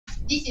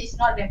This is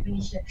not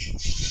definition.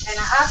 And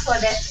I ask for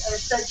that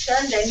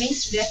assertion, that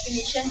means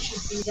definition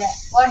should be there.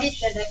 What is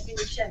the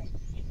definition?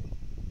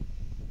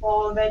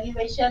 For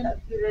valuation,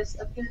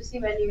 accuracy,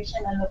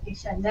 valuation,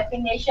 allocation.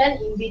 Definition,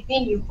 in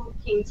between you put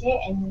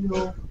KJ and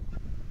you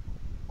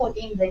put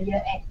in the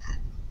year end.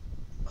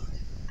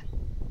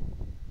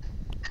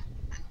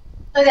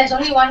 So there's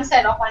only one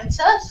set of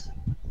answers.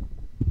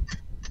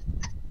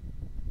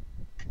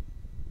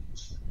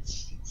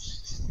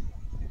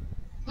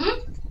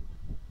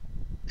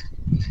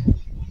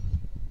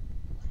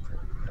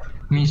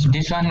 Miss,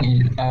 this one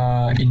is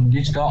in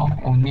this doc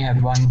only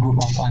have one group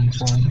of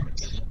answer.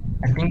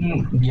 I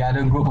think the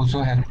other group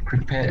also have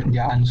prepared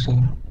their answer.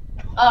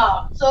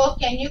 So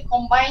can you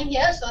combine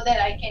here so that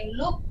I can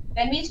look?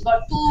 That means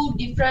got two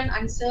different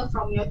answer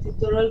from your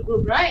tutorial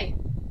group, right?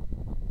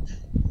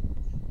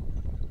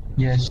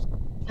 Yes.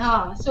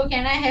 So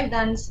can I have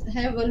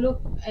a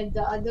look at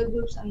the other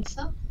group's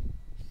answer?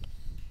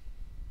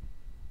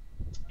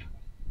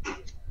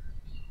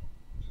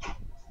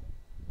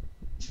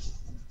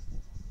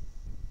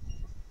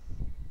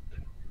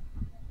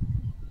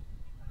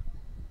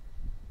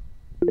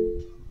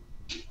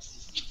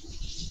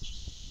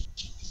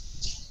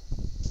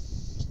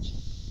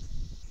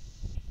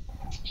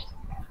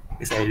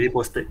 Yes, I already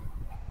posted.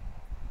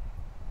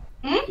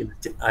 I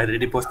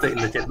already posted in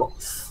the chat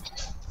box.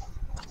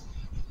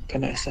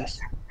 Can I access?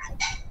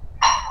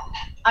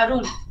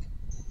 Arun.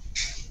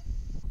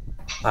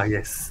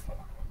 Yes.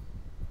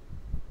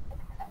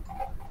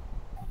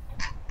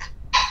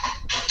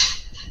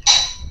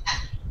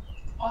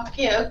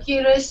 Okay,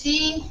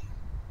 accuracy.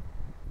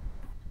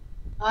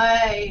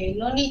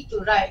 No need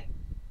to write.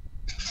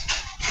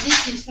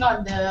 This is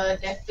not the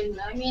definition.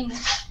 I mean,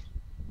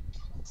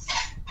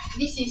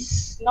 this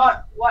is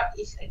not what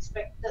is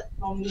expected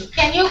from me.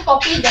 Can you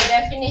copy the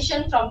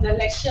definition from the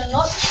lecture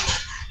notes?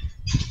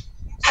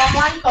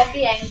 Someone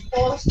copy and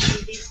post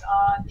in this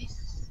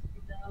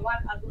the one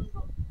Arun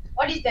wrote.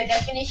 What is the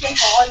definition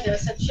for all the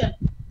section?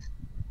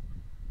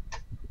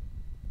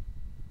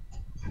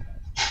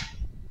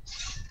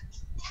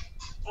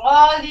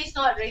 All these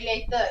not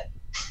related.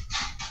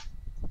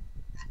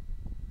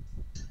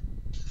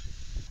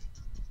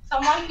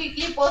 Someone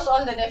quickly post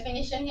all the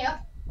definition here.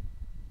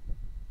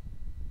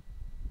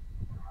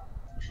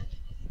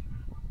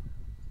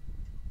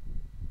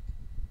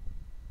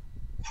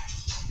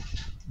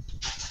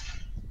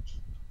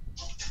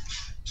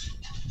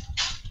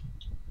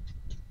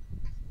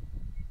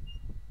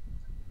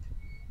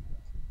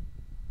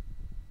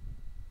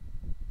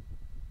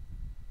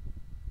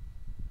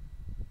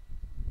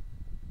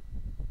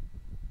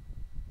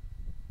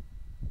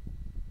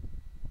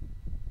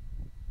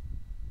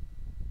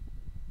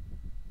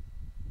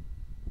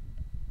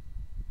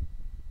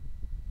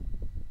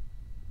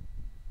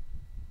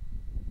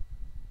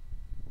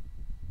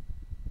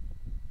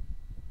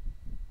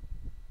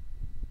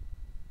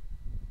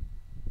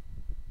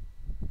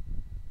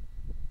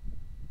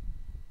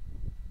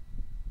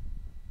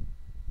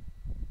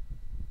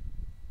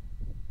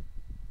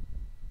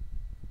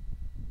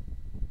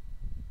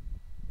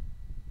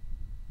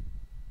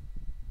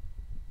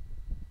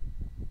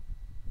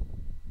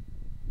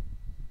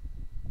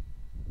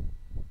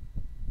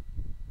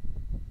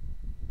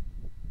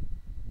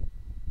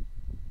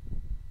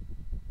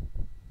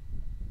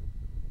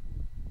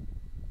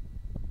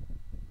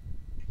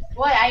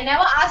 Why? I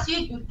never asked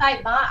you to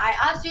type. I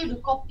asked you to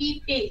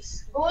copy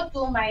paste. Go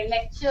to my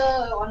lecture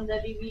on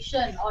the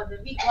revision or the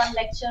week 1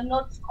 lecture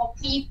notes,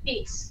 copy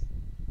paste.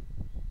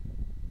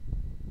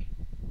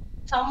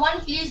 Someone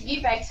please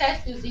give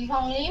access to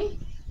Zihong Lim.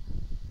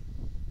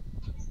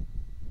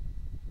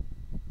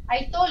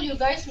 I told you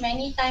guys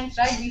many times,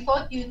 right,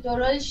 before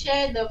tutorial,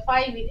 share the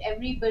file with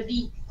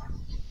everybody.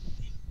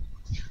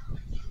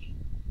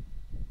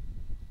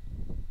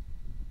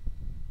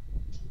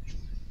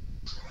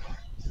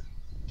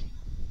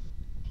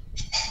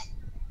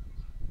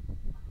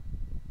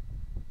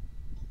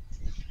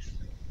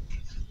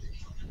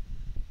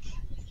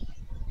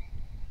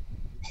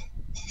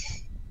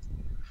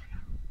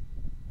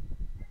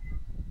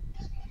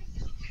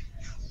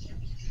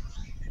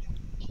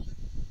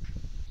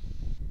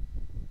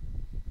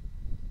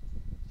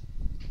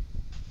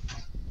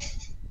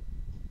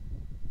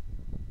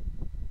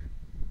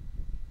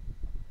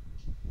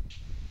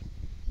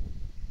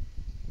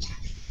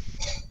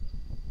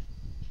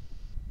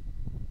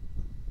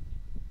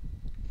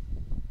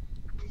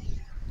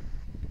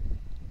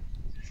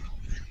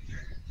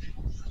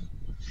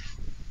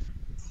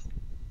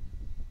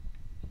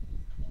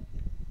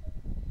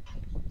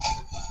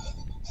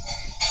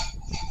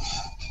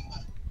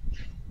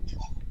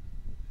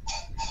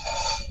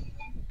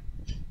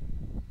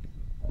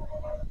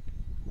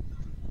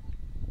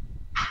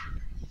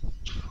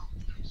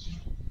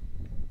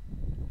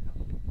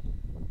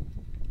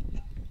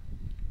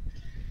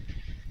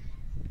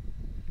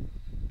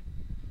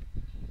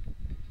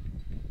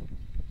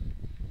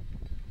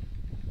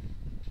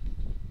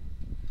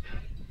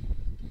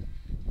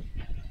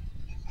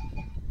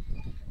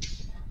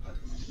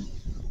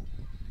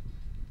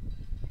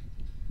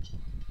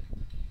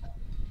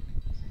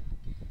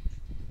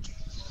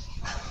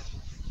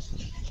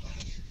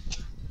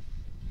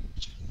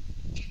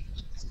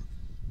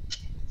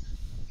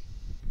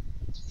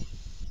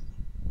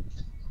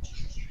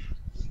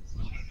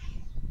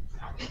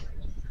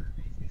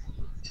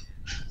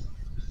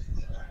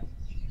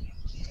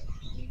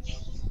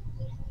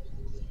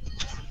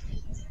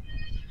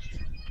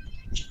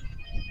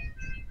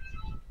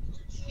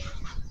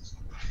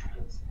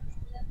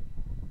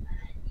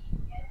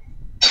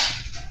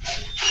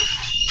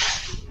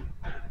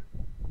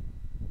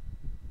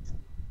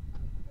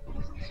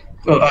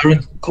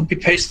 Aaron, copy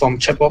paste from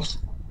chat box.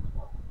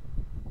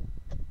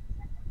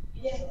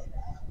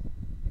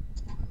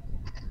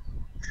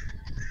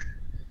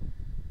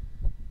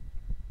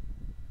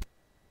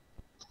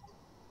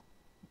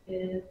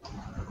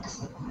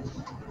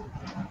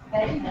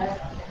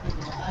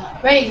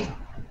 Wait,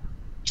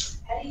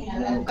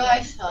 you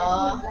guys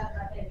are.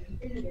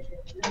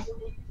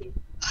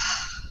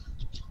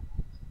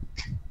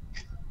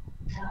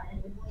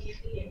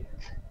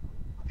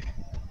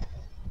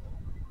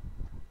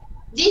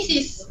 This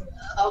is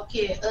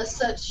okay,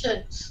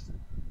 assertions.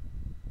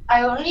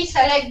 I only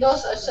select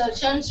those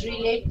assertions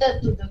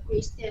related to the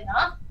question.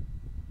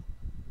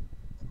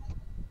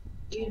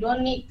 You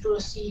don't need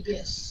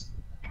procedures.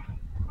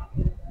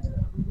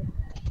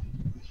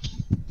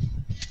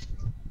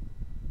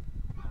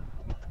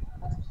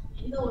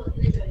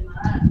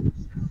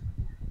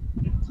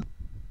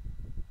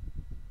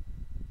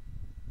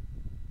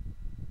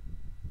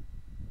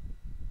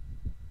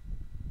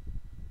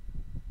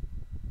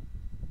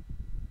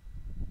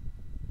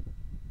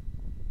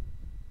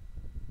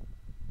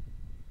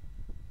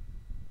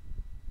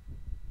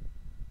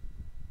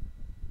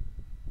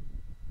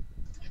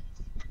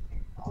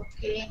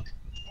 Okay.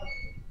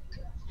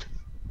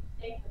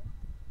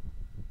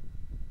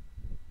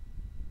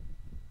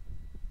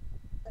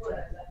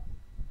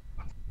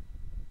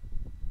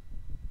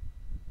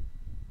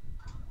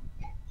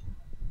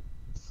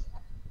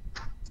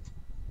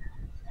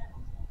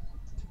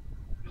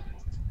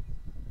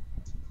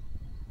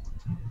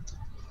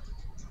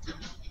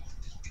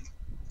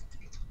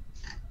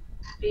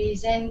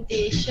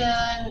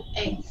 Presentation,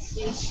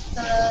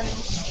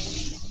 existence.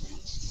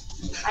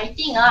 I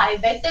think I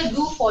better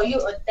do for you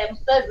a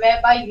template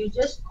whereby you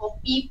just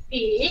copy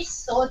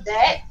paste so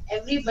that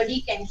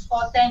everybody can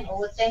score 10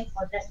 over 10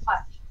 for that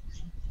part.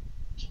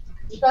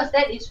 Because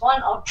that is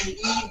one of the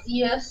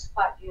easiest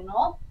part, you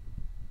know.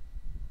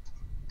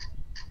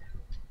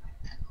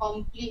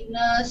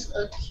 Completeness,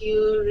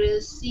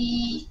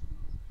 accuracy.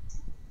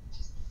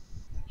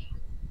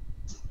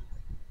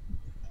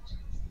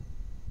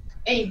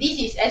 Hey, this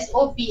is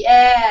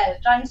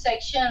SOPL,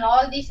 transaction,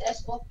 all this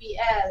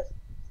SOPL.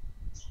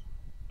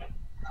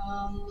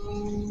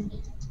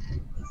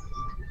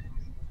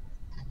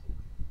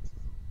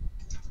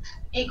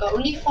 Hey, got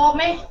only 4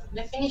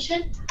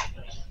 definition?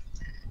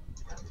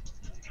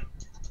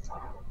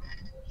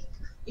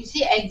 You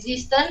see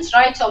existence,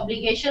 rights,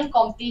 obligation,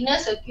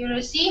 completeness,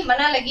 accuracy,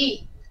 mana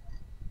lagi?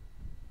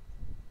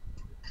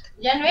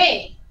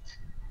 Janway.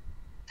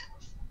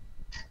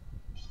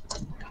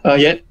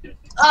 Yeah.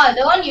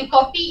 The one you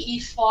copy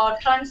is for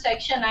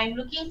transaction. I'm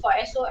looking for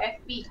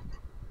SOFP.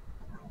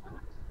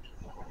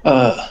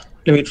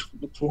 Let me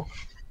look through.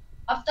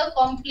 After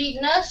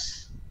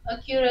completeness,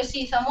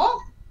 accuracy some more.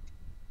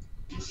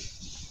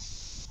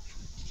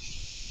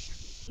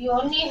 You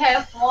only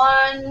have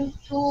 1,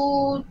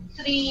 2,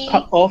 3.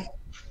 Cut off.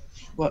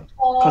 What?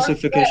 4.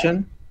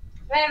 Classification.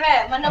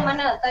 Where?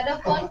 Mana? Tak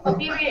ada pun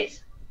copy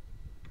paste.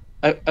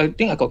 I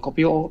think I got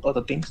copy all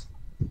the things.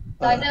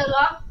 Tak ada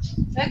lah.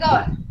 Where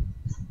got?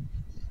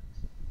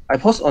 I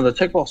post on the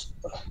checkbox.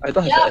 I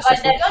don't have Yeah, access.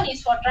 but that one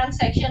is for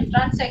transaction.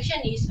 Transaction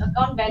is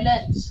account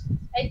balance.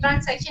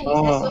 Transaction is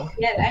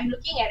SOPL. I'm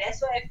looking at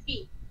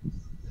SOFP.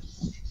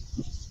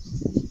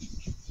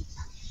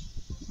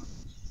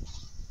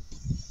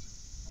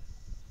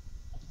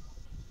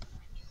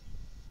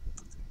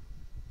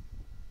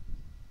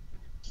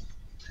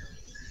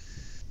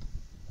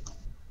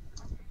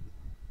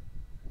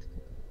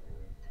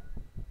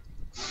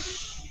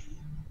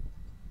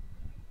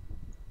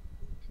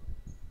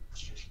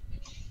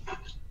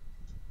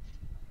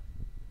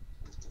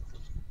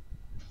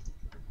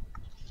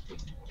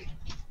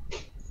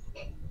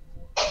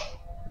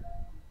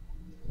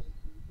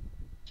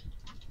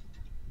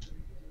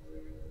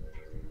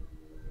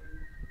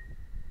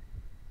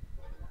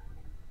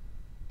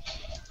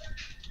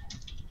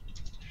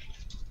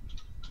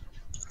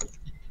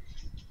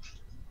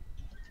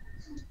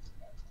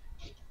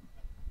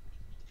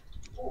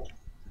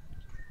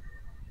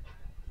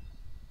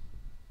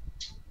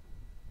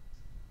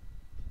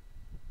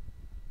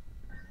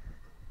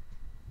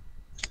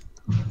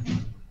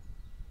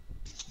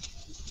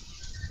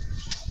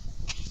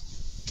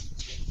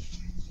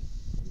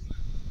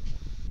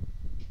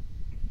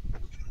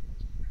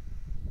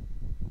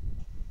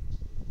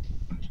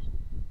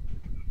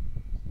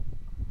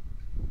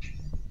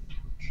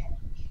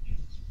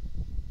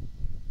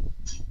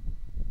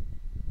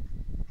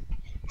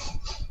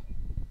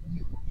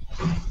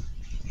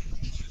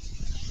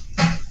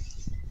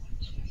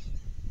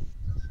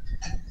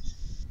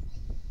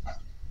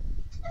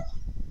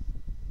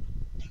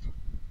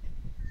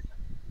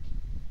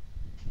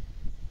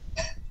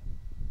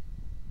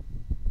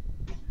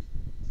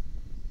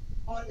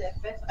 All the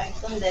FF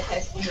item that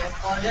has been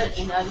recorded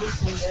in Ali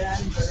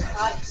Sundaran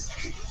Berhad's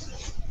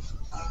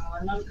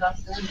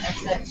non-government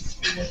assets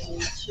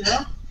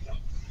nature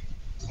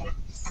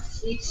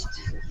exist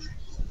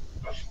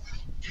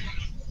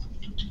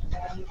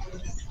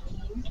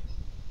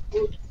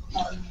good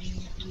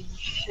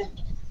condition.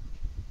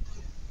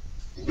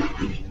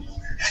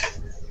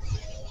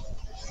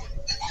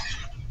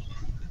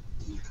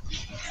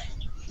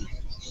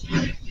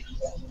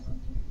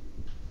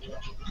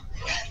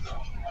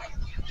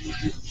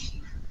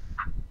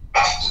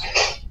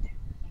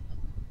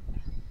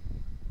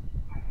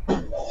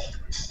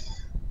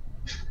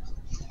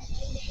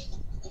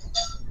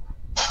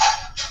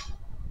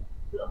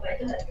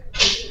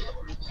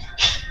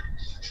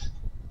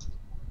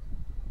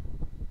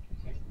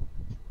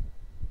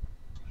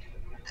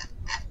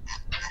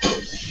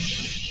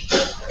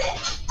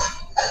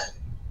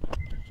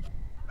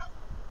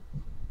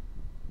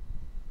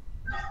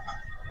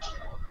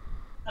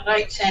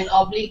 Rights and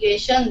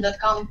obligation, the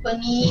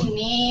company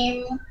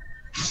name.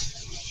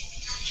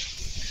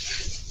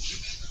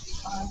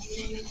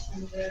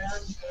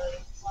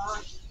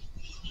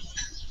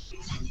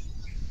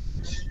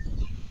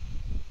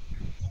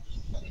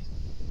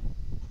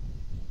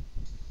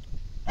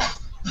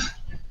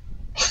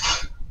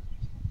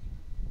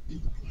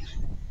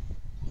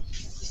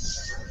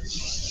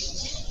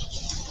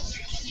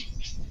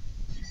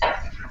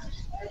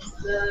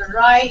 The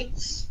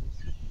rights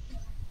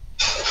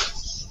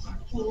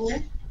to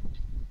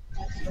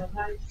the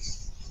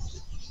rights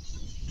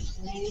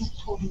and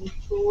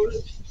control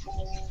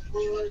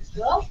over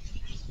the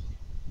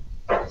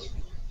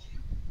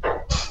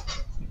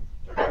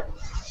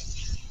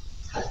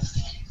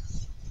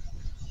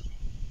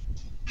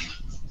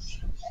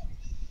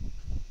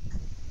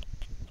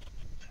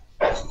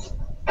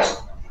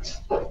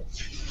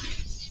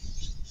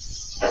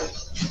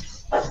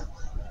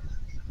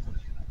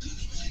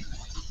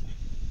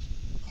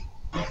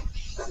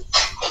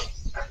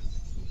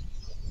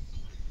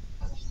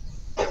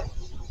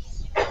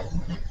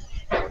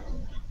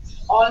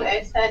all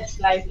assets,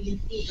 liability,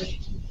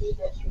 equity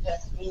that should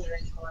have been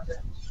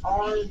recorded.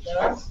 All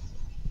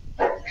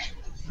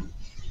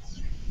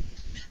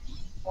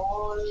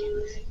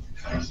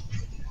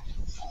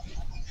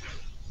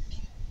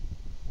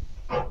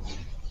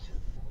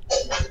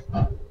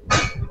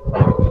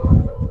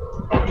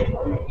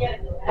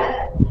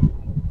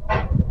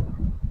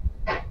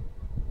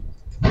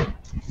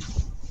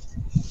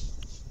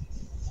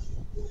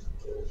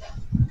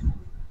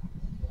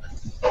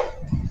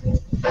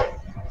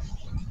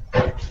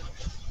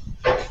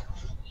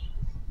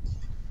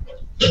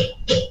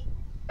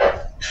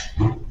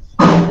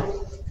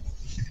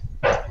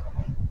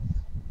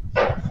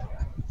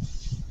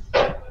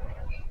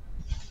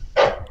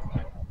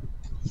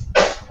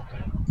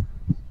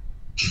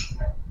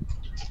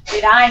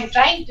Wait, I'm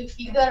trying to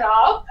figure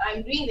out,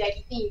 I'm doing the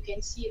editing, you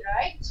can see,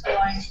 right? So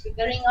I'm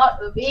figuring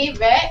out a way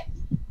where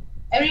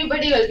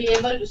everybody will be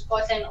able to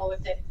score 10 over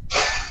 10.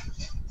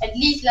 At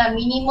least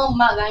minimum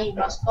mark, you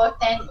must score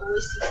 10 over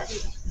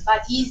 60.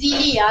 But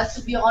easily,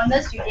 to be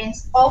honest, you can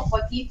score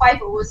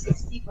 45 over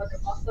 60 for the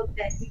costal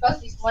test, because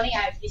this morning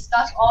I have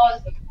discussed all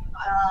the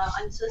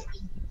answers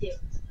in detail.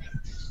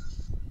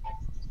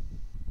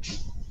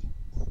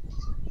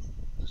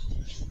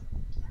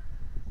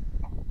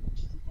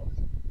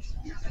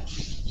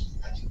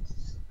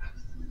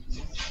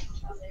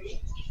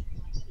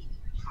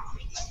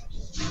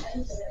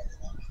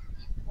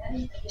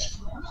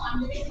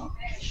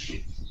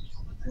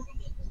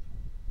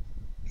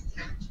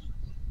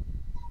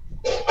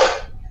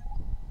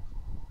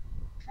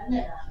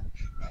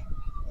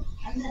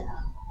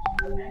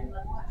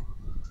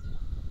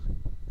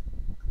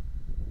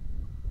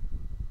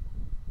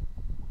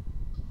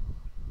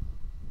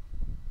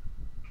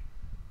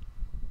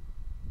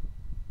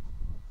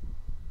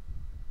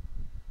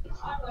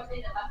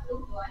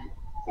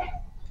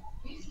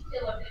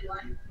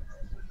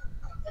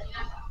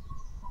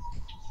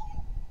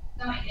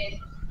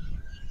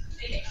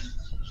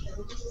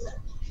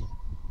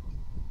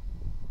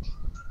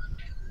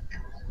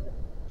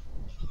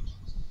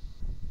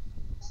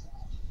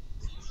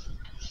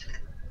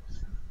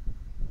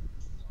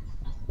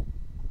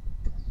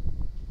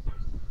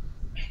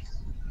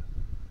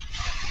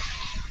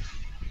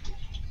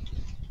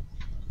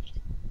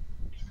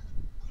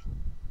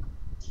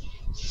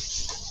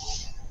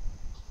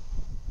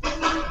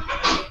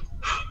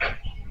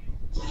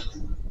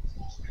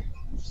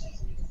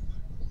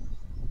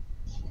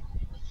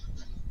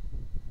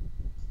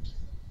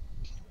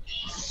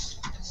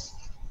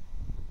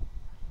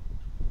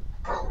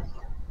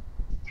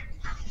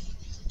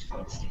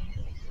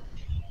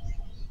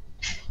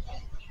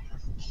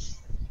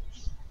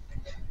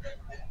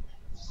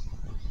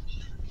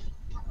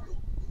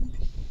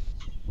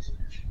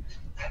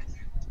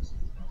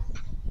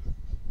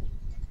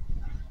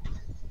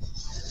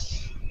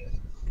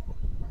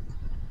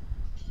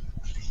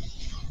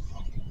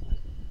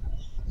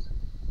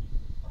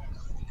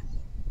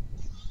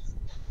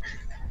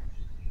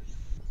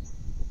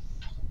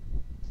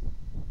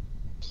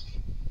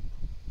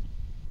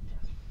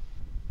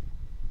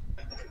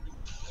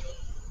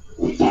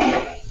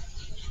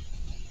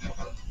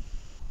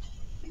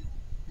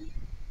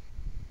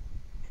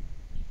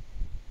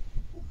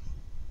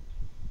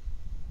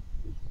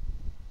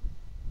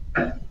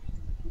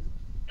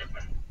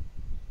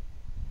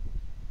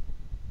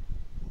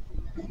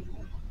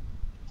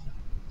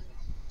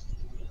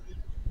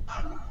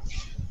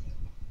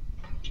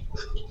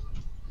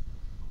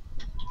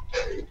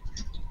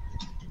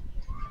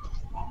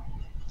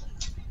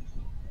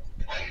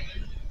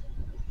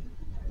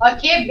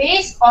 Okay,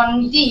 based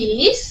on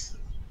this,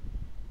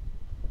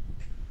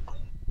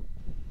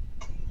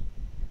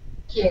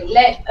 okay,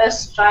 let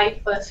us try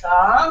first.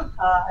 I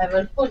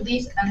will put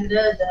this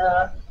under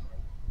the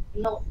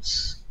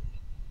notes,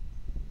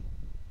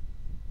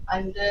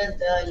 under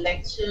the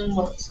lecture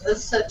notes,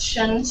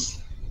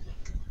 assertions,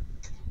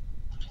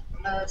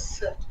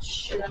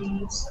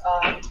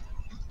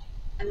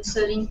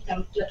 answering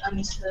template,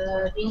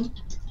 answering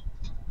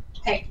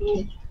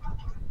technique.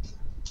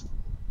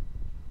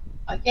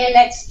 Okay,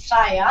 let's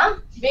try.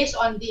 Based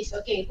on this,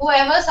 okay,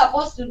 whoever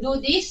supposed to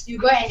do this, you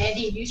go and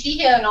edit. You see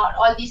here or not?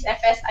 All these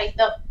FS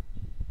item,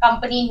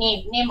 company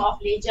name, name of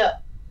ledger.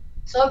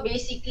 So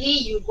basically,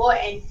 you go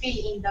and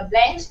fill in the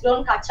blanks.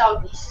 Don't cut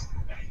out this.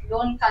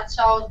 Don't cut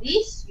out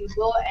this. You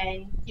go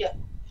and here.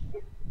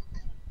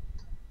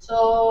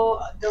 So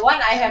the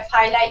one I have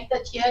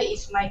highlighted here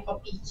is my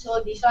copy.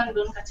 So this one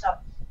don't cut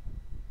out.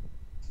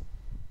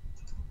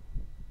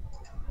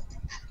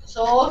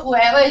 So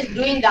whoever is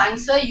doing the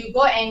answer, you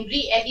go and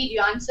re-edit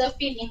your answer,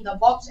 fill in the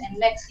box, and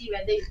let's see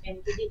whether you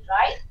can get it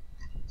right.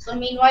 So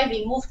meanwhile,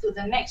 we move to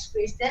the next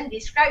question.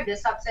 Describe the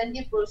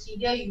substantive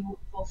procedure you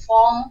would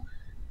perform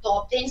to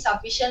obtain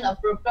sufficient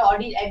appropriate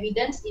audit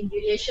evidence in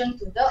relation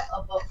to the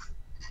above.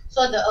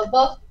 So the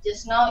above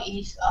just now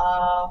is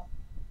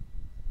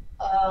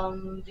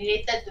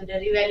related to the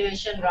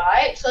revaluation,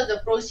 right? So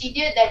the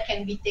procedure that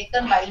can be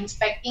taken by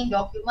inspecting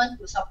document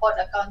to support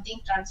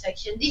accounting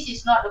transaction. This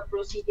is not a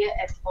procedure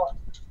at all.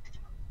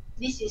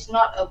 This is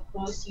not a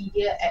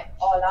procedure at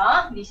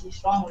all. This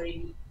is wrong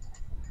really.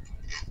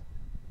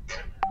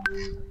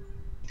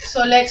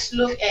 So let's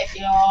look at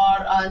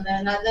your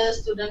another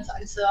student's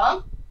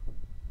answer.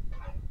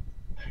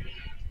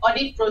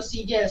 Audit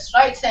procedures,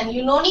 right? And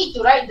you no need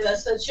to write the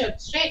assertion,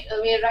 straight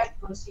away write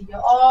procedure.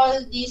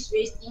 All this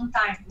wasting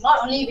time.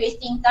 Not only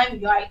wasting time,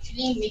 you are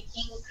actually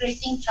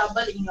creating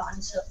trouble in your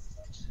answer.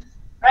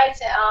 Right,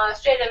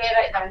 straight away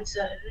write the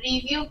answer.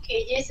 Review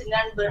KJ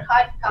Sinan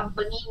Berhad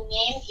company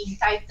name in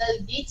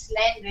title deeds,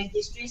 land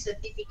registry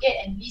certificate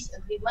and lease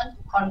agreement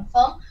to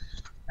confirm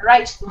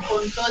rights to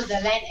control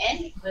the land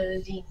and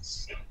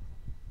buildings.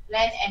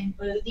 Land and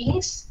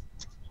buildings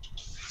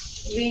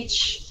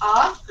which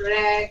are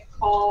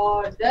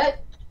recorded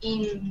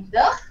in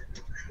the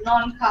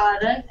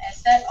non-current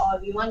asset, or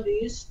we want to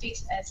use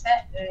fixed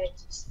asset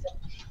register.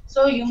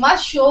 So you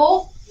must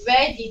show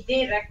where did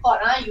they record.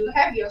 You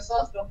have your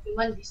source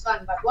document, this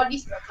one, but what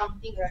is the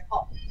accounting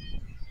record?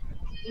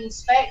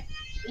 Inspect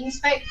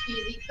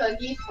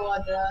physically for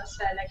the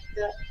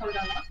selected. Hold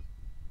on.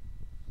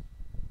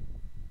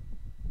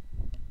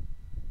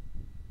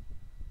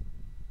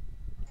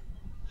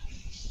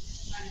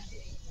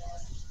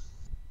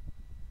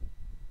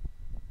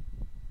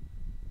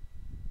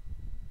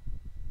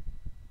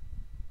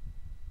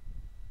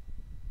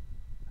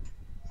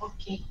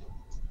 Okay.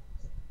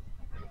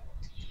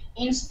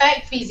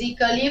 Inspect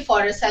physically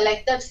for a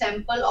selected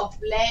sample of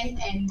land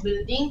and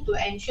building to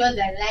ensure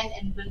that land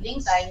and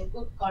buildings are in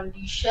good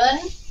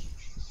condition.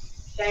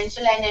 To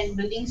ensure land and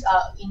buildings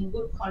are in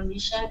good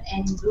condition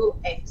and do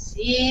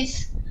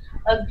exist.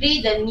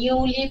 Agree the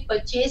newly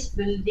purchased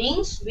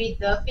buildings with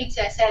the fixed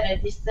asset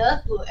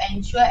register to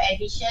ensure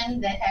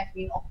addition that have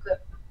been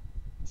occurred.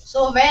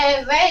 So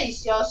where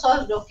is your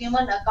source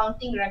document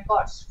accounting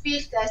records?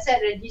 Fixed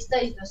asset register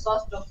is the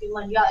source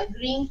document. You are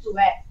agreeing to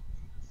where?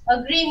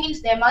 Agree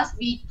means there must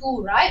be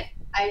two, right?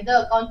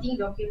 Either accounting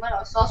document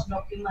or source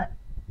document.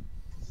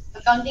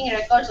 Accounting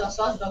records or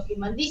source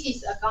document. This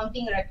is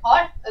accounting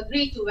record.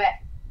 Agree to where?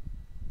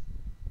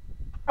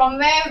 From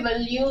where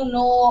will you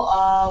know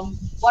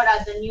what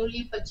are the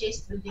newly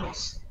purchased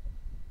buildings?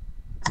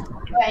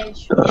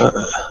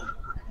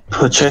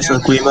 Purchase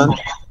agreement.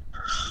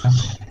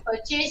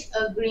 Purchase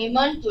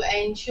agreement to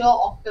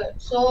ensure occurred.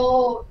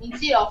 So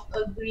instead of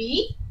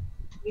agree,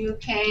 you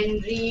can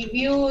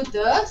review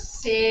the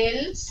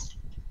sales.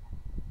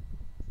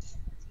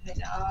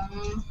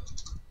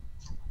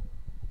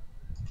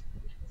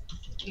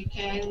 You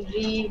can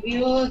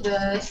review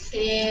the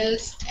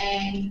sales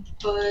and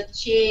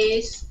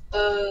purchase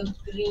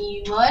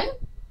agreement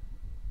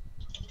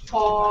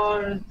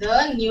for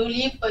the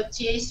newly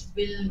purchased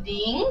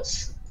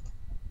buildings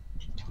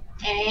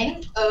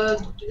and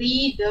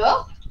agree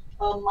the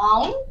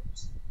amount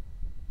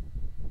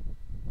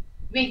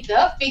with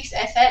the fixed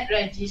asset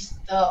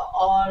register,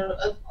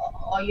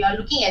 or you are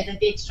looking at the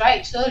dates,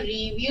 right? So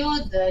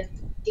review the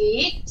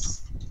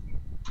dates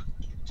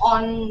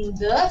on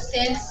the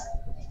sales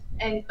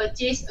and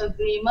purchase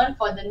agreement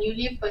for the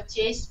newly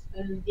purchased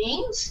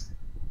buildings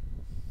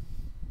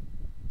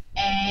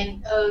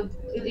and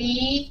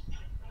agree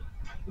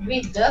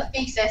with the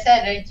fixed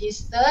asset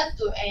register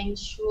to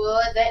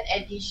ensure that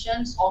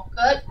additions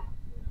occurred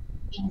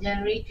in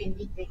January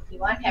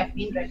 2021 have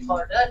been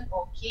recorded.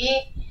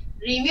 Okay.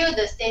 Review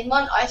the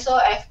statement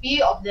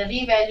SOFP of the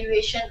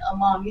revaluation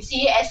amount. You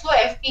see,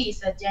 SOFP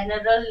is a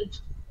general,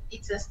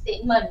 it's a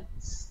statement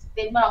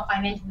of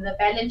financial, the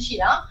balance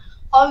sheet.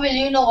 How will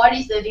you know what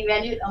is the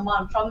revalued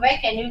amount? From where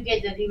can you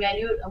get the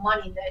revalued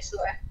amount in the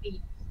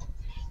SOFP?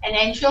 And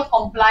ensure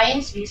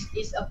compliance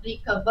is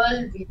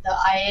applicable with the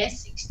IAS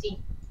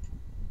 16.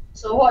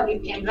 So what you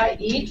can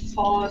write it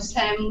for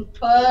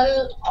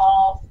sample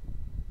of.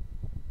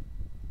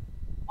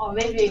 Oh,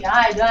 wait,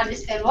 I don't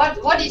understand.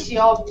 What is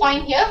your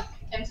point here?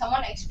 Can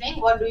someone explain?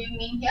 What do you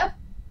mean here?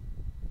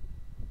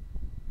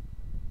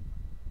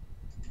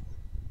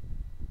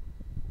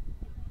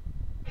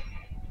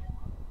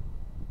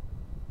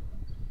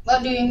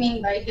 What do you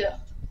mean by here?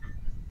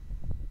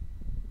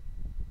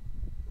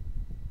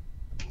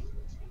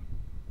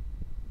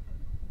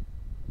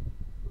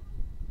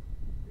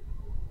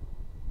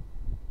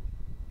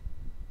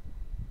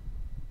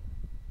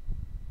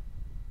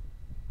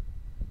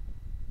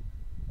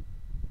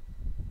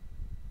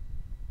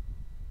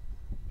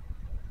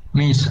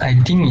 Means I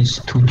think it's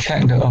to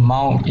check the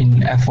amount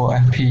in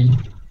FOFP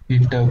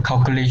with the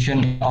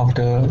calculation of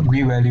the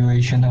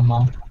revaluation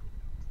amount.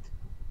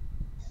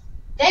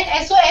 Then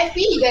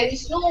SOFP, there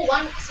is no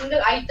one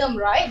single item,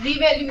 right?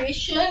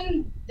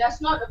 Revaluation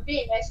does not appear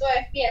in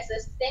SOFP as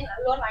a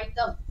standalone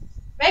item.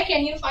 Where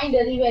can you find the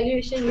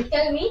revaluation? You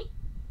tell me.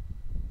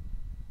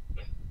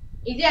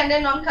 Is it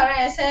under non-current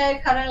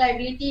asset, current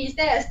liability? Is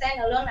there a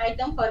standalone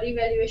item for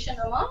revaluation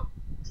amount?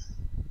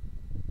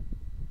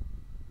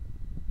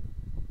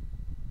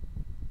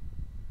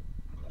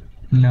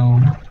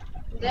 No.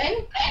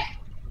 Then,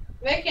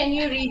 where can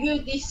you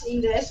review this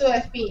in the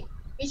SOFP?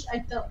 Which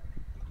item?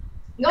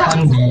 No.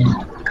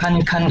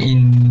 Can't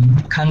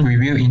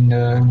review in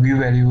the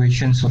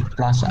revaluation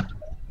surplus.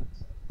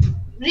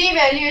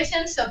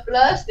 Revaluation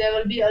surplus, there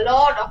will be a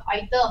lot of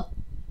items.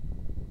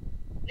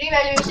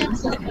 Revaluation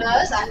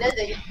surplus under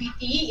the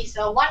equity is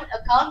a one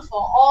account for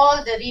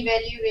all the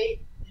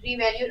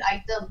revalued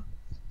item.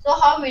 So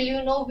how will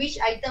you know which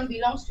item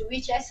belongs to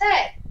which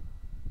asset?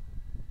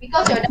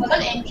 Because your double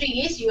entry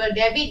is you will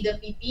debit the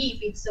PP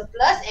if it's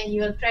surplus and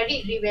you will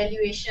credit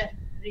revaluation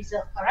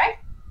reserve,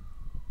 correct?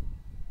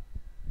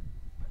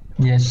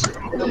 Yes.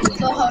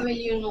 So how will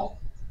you know?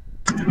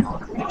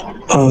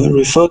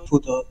 Refer to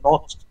the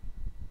note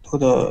to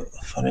the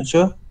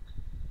financial.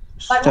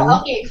 But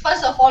statement. okay,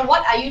 first of all,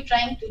 what are you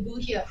trying to do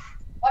here?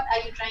 What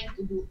are you trying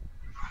to do?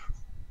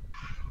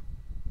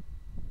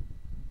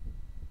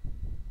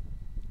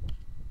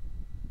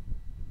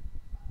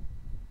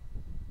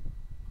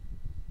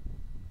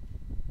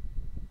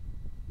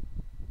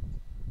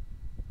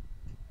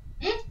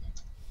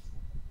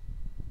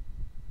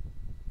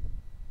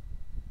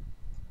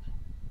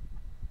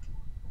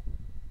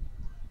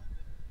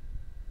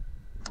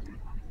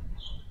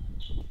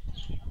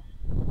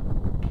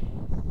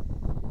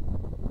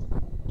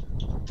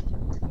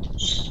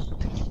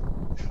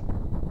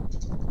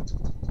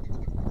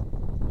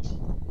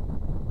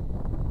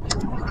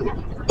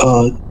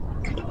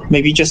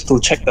 Maybe just to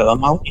check the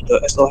amount in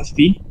the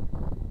SOFP,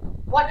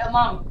 What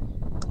amount?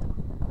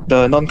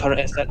 the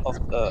non-current asset of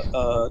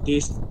the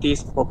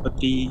this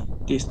property,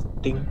 this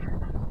thing,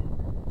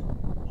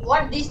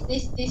 What this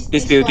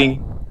what?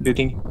 building.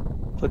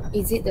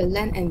 Is it the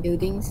land and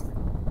buildings?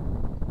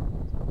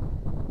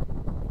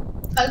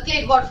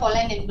 Calculate what for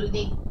land and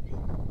building?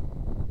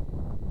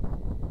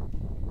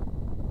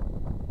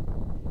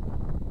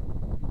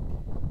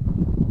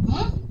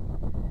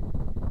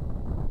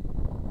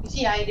 You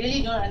see, I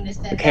really don't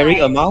understand.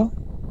 Carrying amount.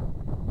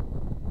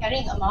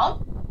 Carrying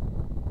amount?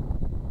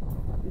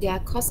 Their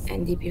cost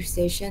and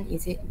depreciation,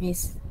 is it,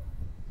 Miss?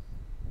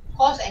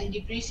 Cost and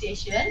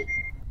depreciation.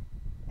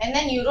 And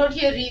then you wrote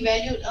here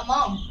revalued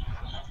amount.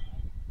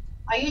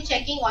 Are you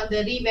checking on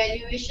the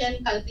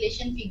revaluation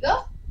calculation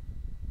figure?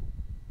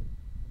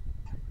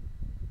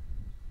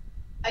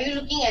 Are you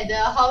looking at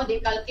how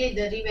they calculate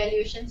the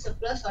revaluation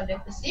surplus or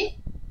deficit?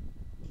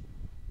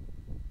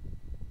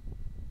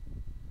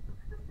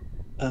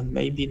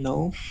 Maybe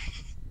no.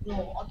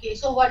 No. Okay,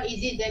 so what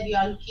is it that you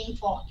are looking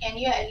for? Can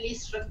you at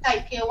least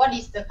type here what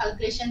is the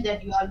calculation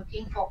that you are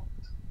looking for?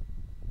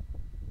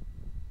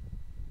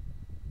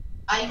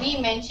 IB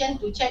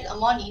mentioned to check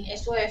amount in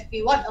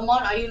SOFP. What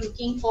amount are you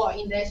looking for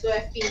in the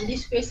SOFP? In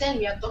this question,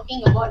 we are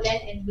talking about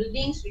land and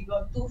buildings. We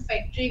got 2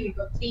 factories, we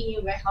got 3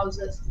 new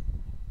warehouses.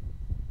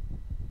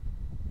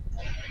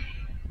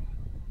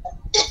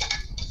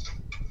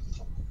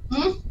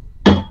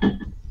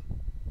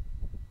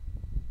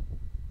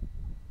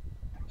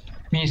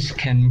 Miss,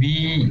 can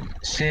we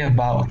say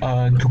about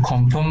to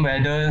confirm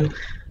whether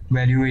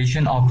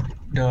valuation of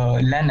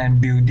the land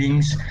and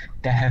buildings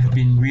that have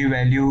been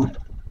revalued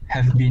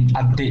have been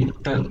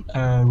updated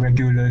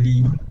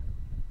regularly?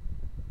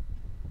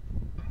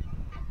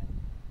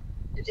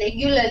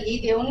 Regularly,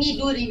 they only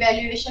do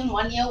revaluation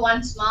 1 year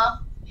once, ma.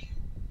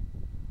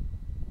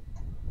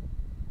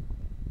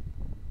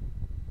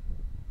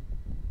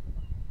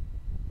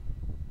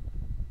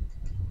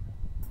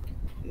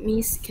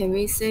 Miss, can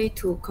we say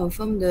to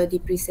confirm the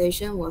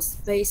depreciation was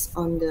based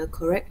on the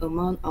correct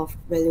amount of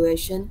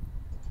valuation?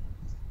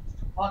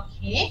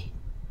 Okay.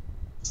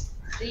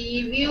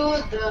 Review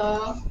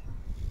the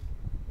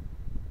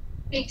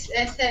fixed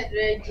asset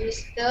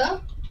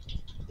register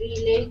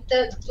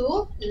related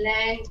to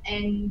land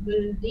and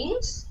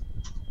buildings.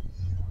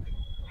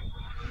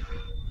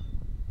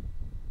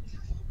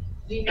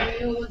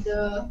 Review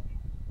the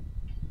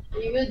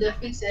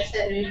fixed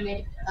asset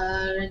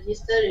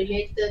register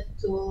related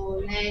to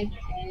land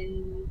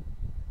and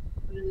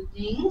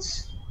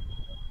buildings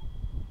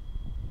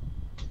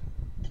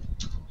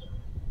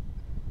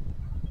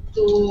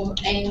to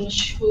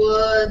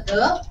ensure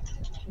the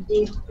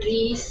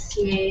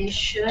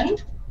depreciation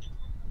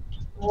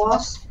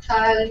was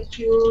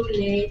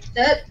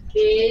calculated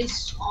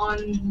based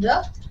on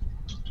the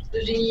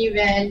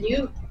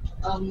revalued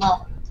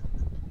amount.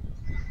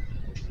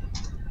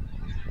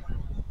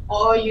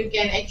 Or you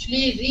can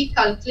actually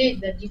recalculate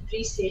the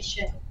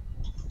depreciation.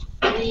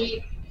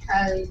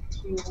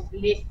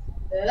 Recalculate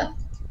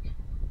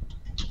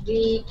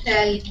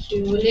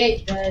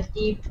the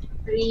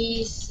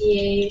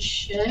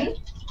depreciation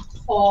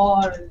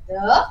for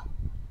the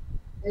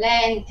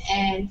land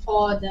and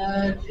for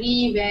the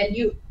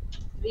revalue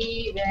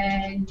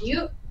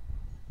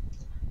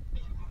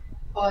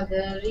for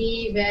the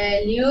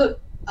revalued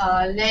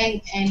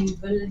land and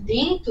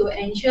building to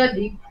ensure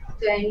the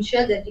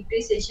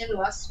depreciation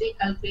was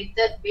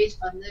recalculated based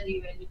on the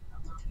revalued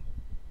amount.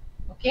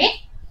 Okay?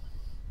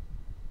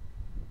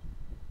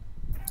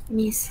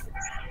 Miss,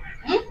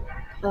 Hmm?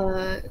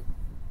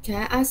 can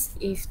I ask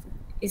if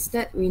is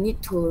that we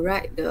need to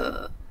write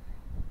the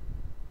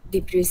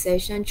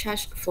depreciation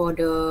charge for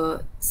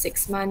the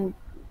 6 month,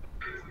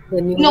 the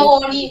new No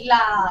need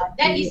lah.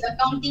 That is period?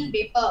 accounting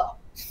paper.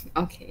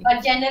 Okay,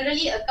 But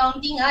generally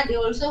accounting they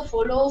also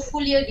follow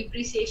full year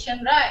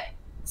depreciation, right?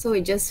 so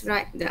we just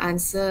write the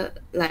answer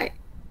like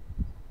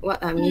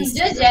what I missed.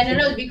 Just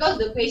general, because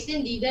the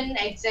question didn't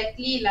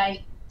exactly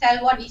like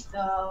tell what is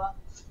the,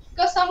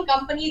 because some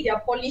company their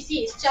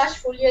policy is charge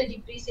full year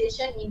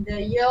depreciation in the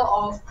year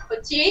of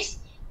purchase,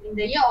 in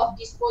the year of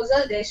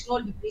disposal there's no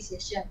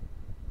depreciation.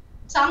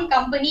 Some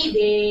company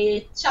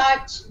they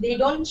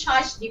don't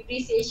charge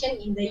depreciation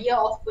in the year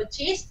of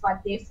purchase,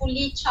 but they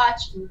fully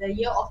charge in the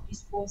year of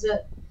disposal.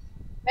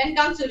 When it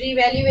comes to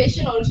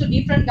revaluation, also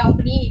different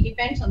company, it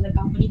depends on the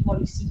company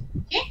policy.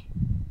 Okay.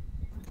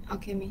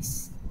 Okay,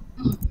 Miss.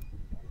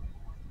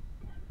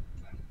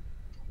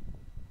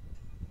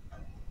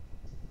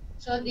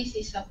 So this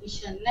is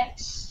sufficient.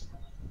 Next.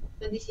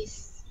 So this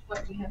is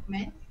what we have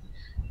meant.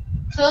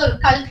 So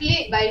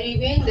calculate by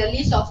reviewing the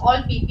list of all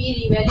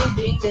PPE revalued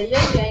during the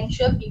year to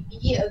ensure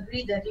PPE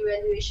agree the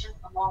revaluation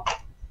amount.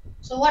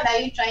 So what are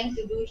you trying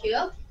to do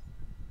here?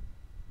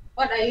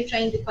 What are you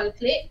trying to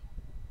calculate?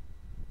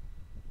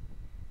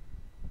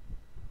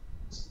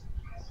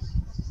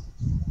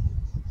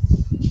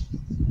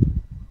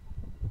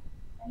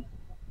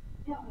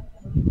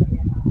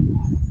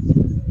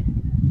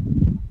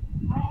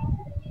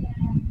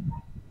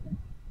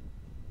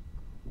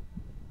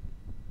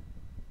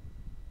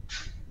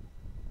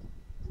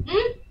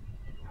 Hmm?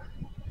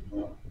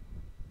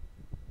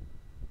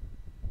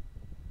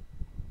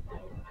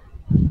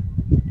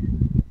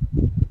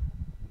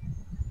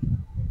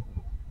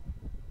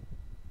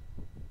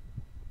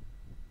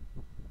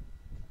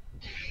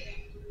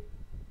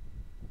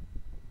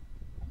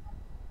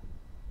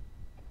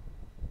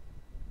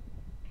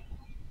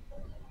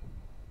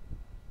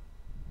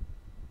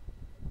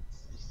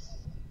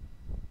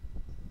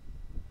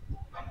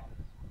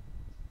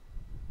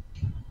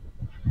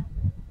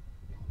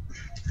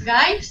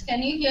 Guys,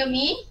 can you hear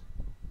me?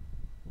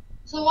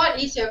 So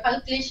what is your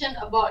calculation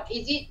about?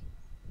 It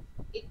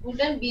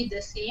wouldn't be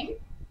the same?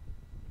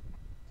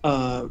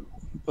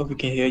 We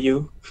can hear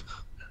you.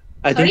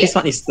 I Sorry? think this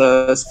one is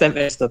the same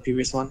as the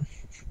previous one.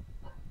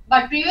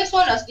 But previous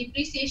one was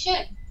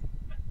depreciation.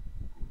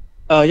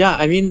 Yeah,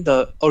 I mean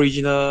the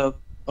original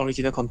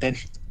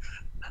content.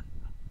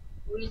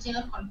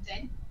 Original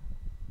content.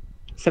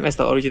 Same as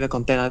the original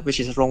content, which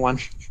is the wrong one.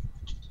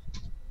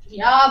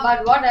 Yeah,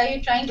 but what are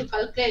you trying to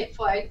calculate?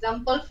 For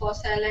example, for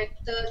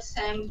selected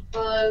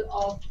sample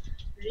of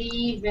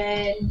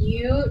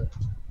revalued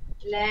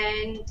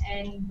land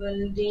and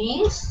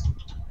buildings,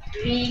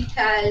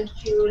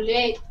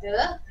 recalculate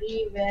the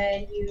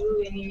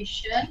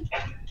revaluation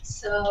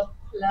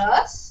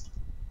surplus,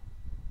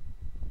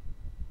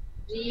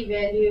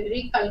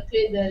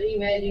 recalculate the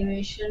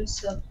revaluation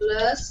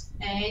surplus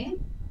and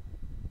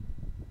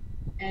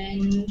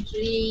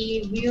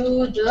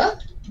review the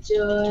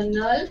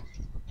journal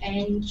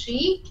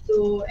entry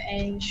to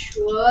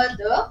ensure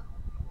the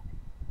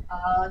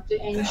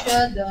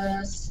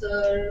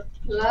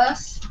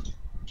surplus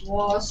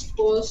was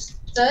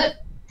posted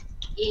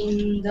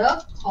in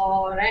the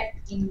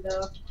correct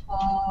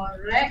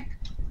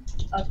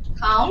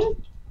account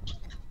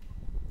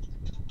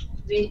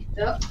with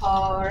the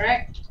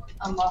correct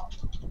amount.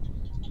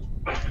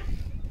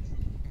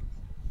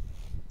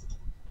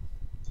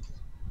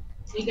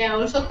 You can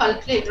also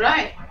calculate,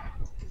 right?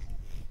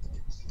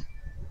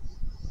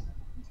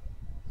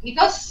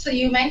 Because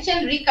you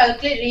mentioned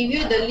recalculate,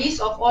 review the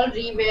list of all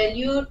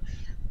revalued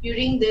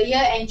during the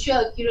year,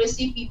 ensure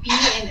accuracy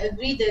PPE and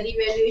agree the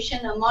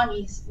revaluation amount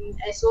is in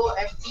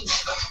SOFT.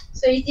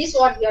 So it is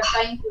what you are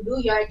trying to do.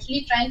 You are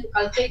actually trying to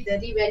calculate the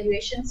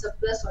revaluation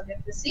surplus or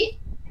deficit.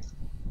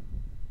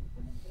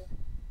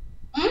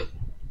 Hmm?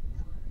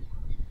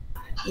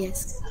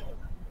 Yes.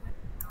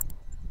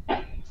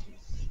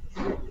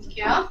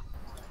 Yeah.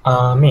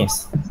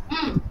 Miss,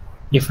 Hmm.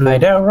 if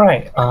like that,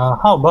 right?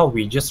 How about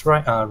we just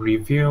write a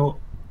review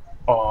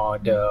or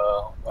the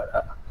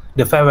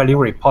fair value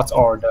report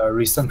or the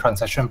recent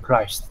transaction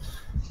price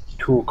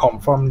to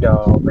confirm the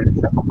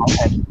valuation amount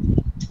and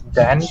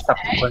then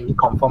subsequently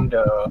confirm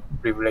the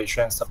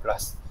revaluation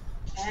surplus.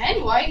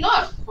 And why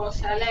not? For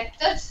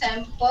selected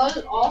sample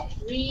of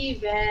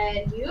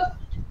revalued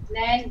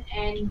land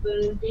and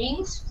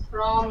buildings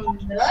from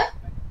the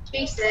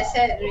fixed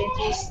asset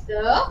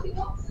register,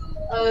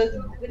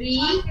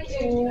 agree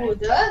to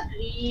the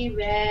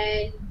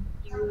revaluation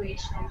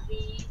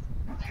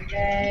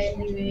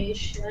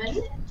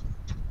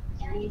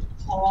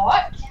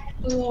report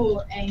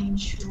to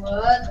ensure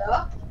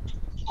the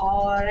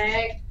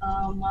correct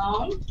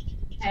amount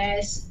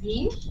has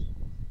been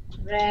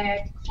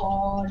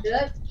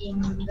recorded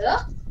in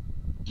the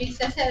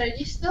fixed asset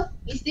register.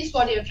 Is this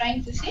what you're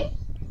trying to say?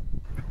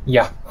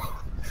 Yeah.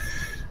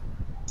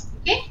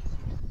 Okay.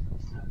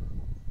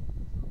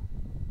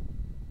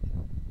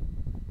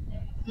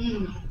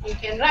 You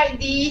can write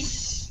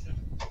this.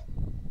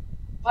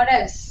 What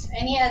else?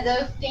 Any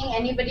other thing?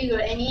 Anybody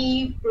got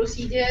any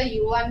procedure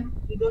you want?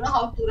 You don't know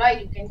how to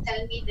write, you can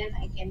tell me, then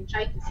I can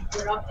try to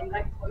figure out and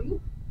write for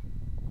you.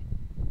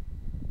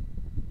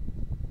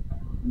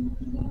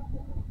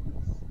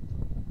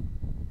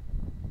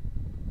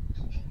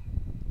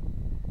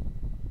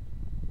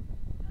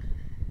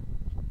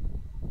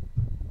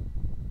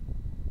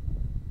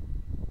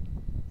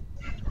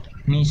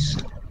 Miss,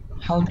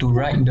 how to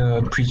write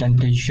the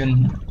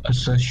presentation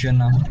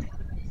assertion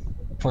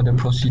for the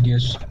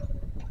procedures?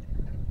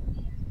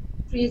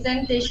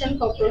 Presentation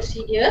for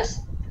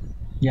procedures.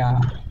 Yeah,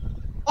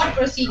 What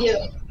procedure?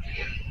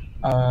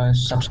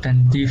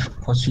 substantive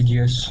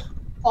procedures.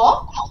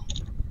 For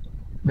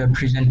The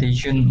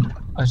presentation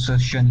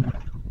assertion.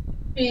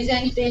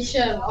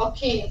 presentation.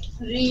 Okay.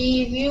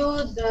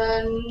 Review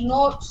the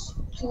notes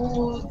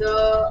to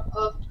the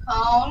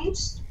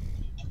accounts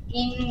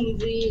in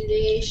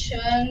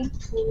relation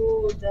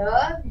to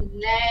the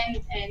land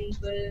and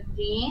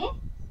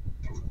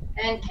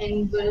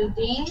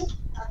building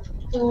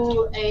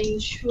to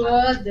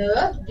ensure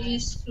the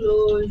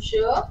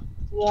disclosure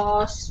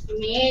was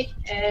made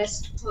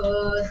as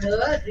per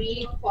the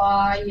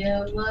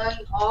requirement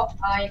of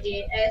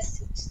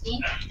IAS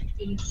 16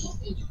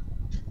 TPE.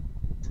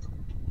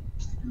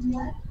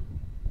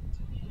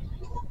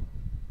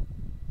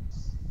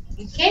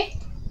 Okay,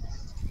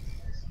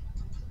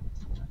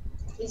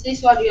 is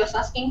this what you're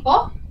asking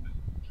for?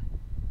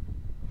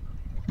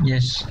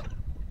 Yes.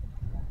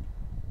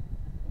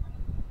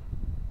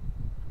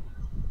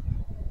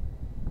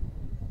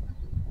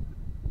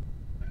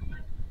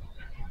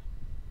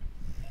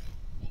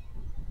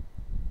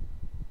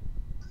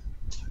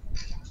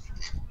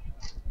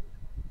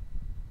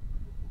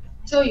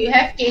 So you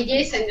have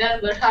KJ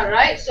Sendran Berhad,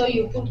 right? So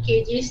you put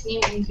KJ's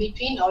name in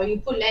between, or you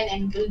put land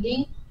and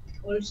building,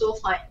 also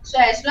fine. So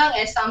as long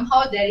as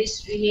somehow there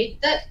is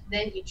related,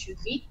 then it should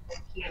be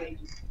okay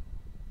already.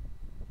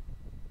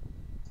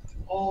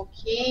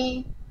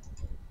 Okay.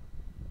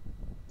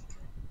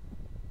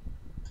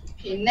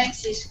 Okay,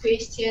 next is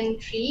question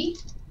 3.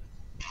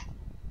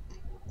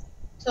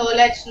 So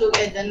let's look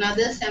at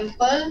another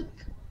sample.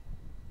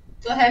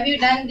 So have you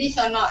done this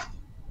or not?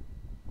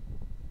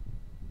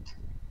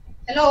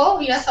 Hello,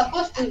 you are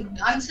supposed to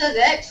answer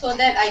that so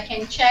that I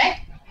can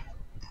check.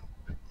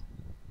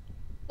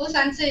 Whose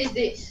answer is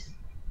this?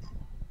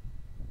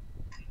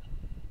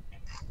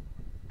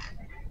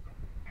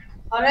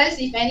 Or else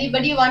if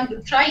anybody want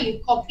to try,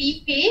 you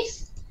copy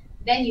paste,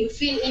 then you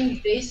fill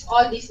in this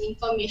all this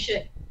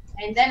information,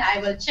 and then I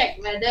will check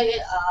whether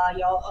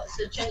your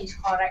assertion is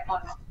correct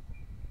or not.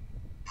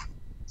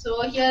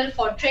 So here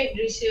for trade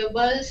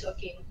receivables,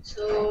 okay,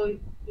 so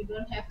you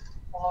don't have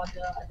for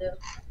the other.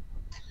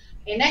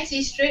 Okay, next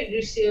is trade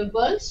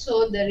receivables.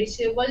 So the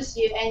receivables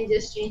year end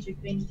just changed to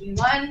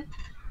 21.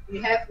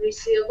 We have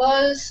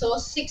receivables, so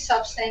 6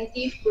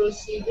 substantive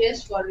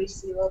procedures for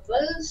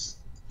receivables.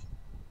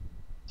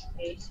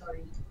 Okay,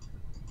 sorry.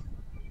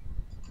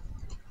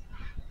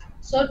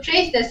 So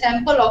trace the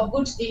sample of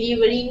goods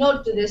delivery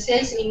note to the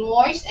sales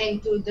invoice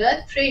and to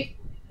the trade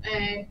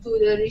and to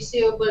the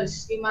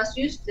receivables. We must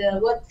use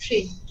the word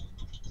trade.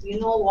 You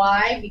know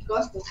why?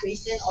 Because the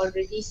question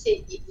already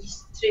said it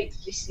is trade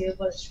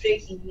receivables,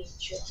 trade in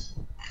nature.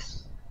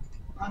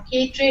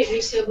 Okay, trade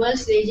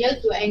receivables ledger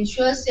to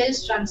ensure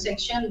sales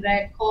transaction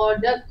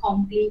recorded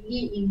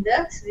completely in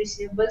the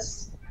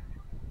receivables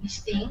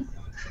listing.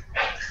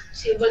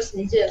 Receivables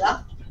ledger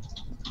lah.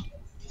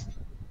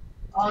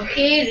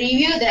 Okay,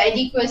 review the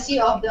adequacy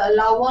of the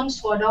allowance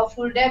for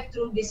doubtful debt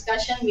through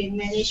discussion with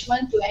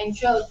management to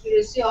ensure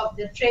accuracy of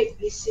the trade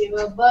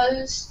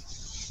receivables.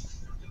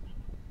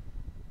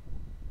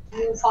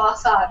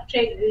 Mufasa,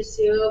 trade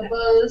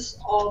receivables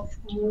of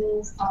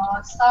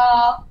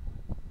Mufasa.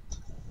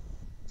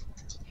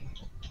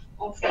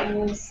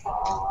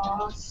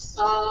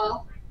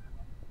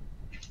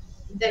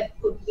 That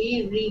could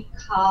be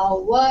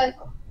recovered.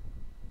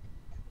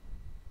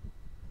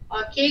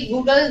 Okay,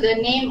 Google the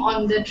name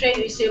on the trade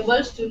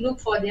receivables to look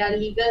for their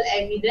legal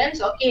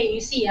evidence. Okay,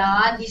 you see,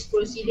 this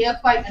procedure,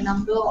 quite a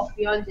number of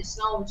you all just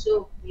now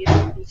also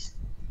heard this.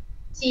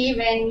 See,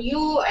 when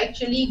you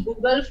actually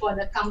Google for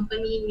the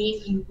company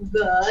name in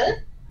Google,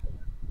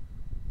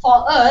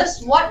 for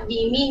us, what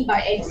we mean by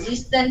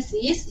existence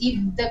is if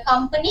the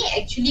company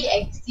actually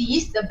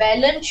exists, the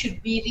balance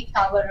should be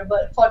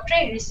recoverable. For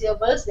trade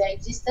receivables, the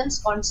existence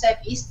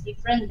concept is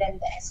different than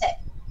the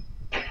asset.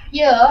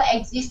 Here,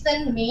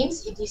 existence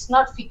means it is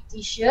not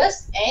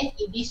fictitious and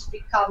it is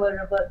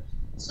recoverable.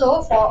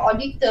 So for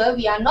auditor,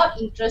 we are not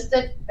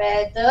interested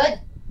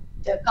whether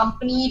the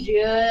company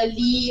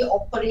really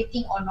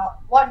operating or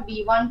not. What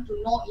we want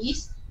to know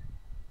is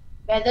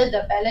whether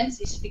the balance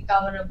is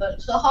recoverable.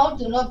 So how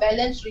to know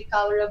balance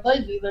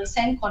recoverable? We will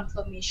send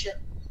confirmation.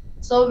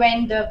 So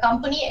when the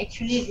company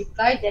actually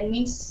reply, that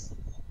means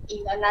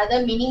in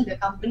another meaning the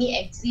company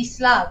exists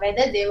lah.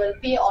 Whether they will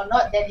pay or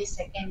not, that is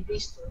secondary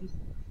story.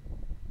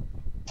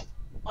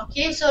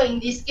 Okay, so in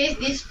this case,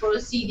 this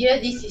procedure,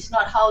 this is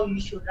not how you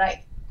should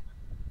write.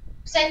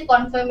 Send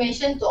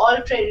confirmation to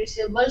all trade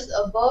receivables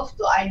above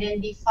to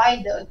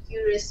identify the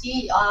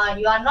accuracy.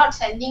 You are not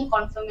sending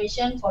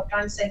confirmation for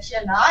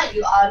transaction.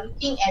 You are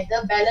looking at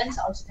the balance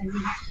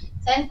outstanding.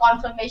 Send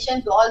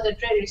confirmation to all the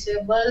trade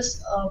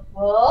receivables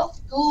above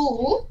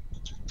to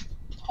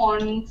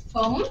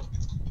confirm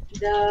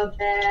the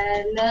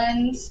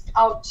balance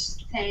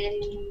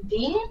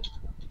outstanding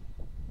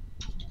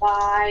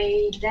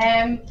by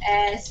them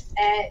as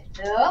at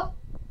the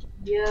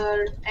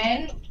year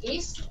end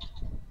is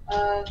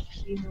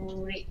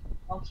accurate.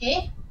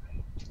 Okay,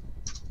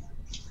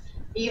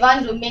 we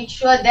want to make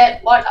sure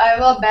that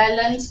whatever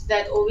balance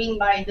that owing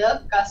by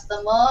the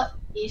customer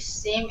is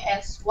same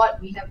as what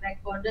we have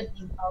recorded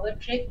in our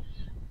trade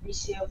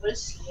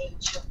receivables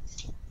ledger.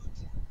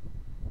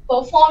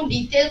 Perform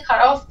detailed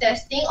cut-off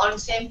testing on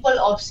sample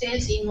of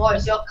sales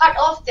invoice. Your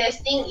cut-off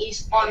testing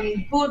is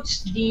on goods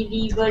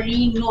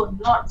delivery note,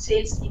 not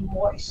sales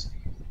invoice.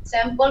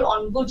 Sample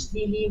on goods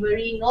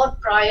delivery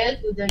note prior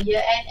to the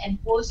year end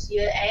and post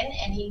year end,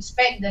 and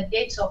inspect the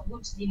dates of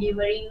goods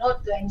delivery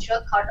note to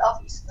ensure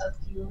cut-off is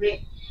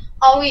accurate.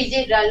 How is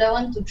it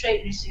relevant to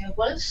trade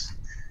receivables?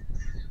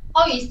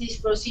 How is this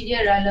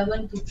procedure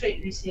relevant to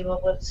trade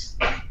receivables?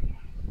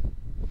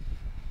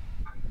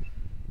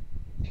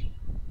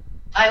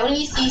 I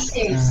only see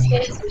sales.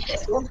 Sales is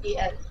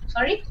SOPL.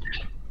 Sorry?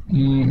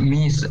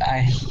 Means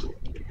I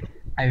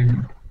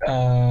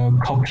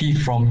copy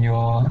from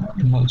your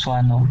notes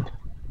one. No?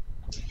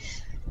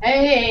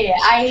 Hey,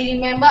 I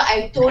remember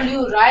I told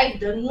you, right?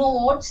 The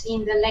notes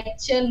in the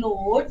lecture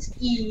notes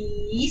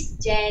is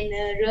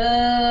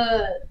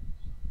general.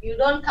 You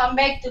don't come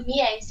back to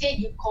me and say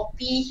you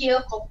copy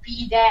here,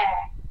 copy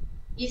there.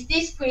 Is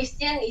this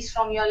question is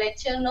from your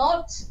lecture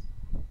notes?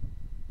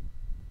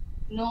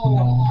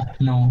 No.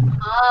 No.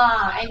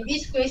 And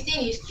this question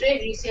is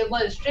trade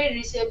receivables. Trade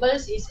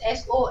receivables is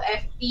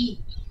SOFP.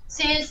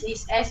 Sales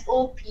is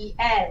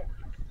SOPL.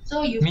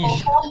 So you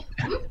Miss, perform.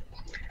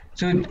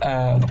 so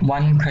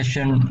one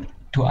question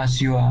to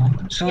ask you.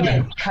 So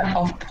Yes. the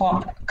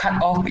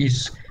cut off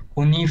is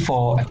only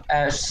for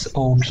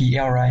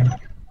SOPL, right?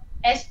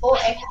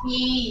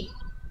 SOFP.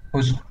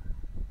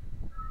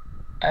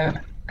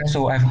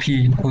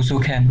 SOFP also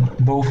can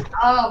both.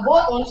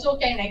 Both also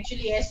can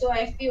actually.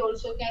 SOFP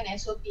also can.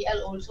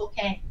 SOPL also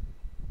can.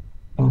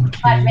 Okay.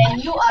 But when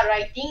you are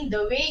writing,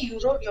 the way you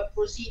wrote your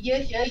procedure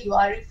here, you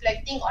are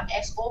reflecting on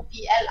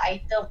SOPL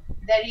item.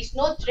 There is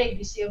no trade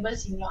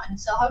receivables in your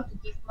answer. How to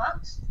give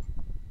marks?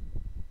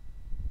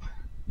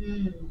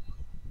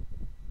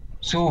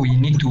 So we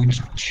need to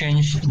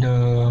change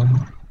the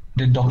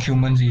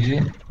documents, is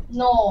it?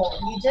 No,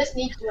 you just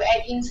need to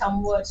add in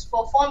some words.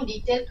 Perform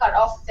detailed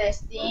cut-off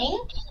testing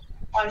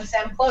on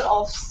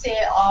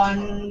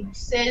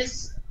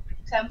sales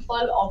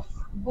sample of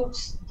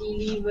goods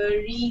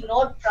delivery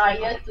note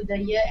prior to the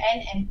year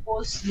end and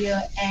post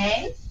year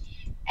end,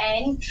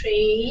 and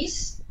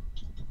trace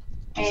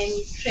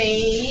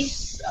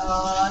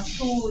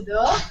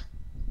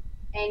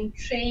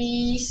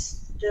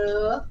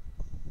the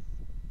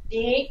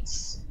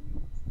dates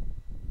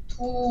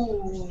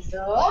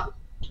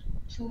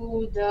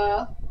to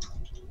the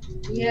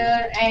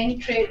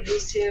year-end trade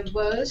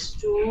receivables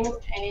to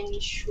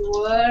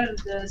ensure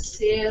the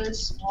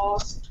sales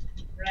was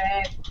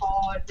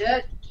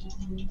recorded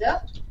in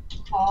the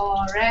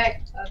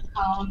correct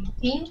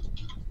accounting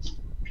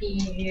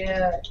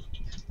period.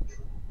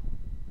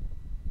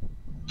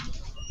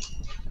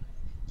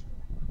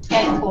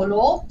 Can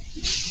follow?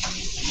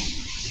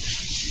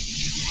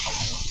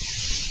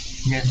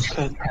 Yes,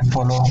 can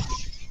follow.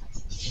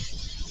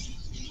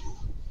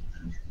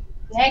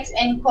 Next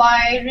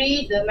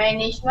inquiry, the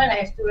management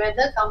as to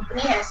whether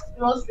company has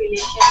close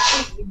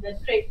relationship with the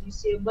trade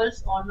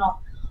receivables or not.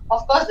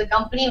 Of course, the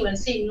company will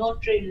say no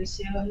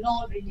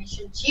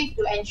relationship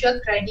to ensure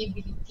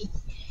credibility.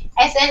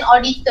 As an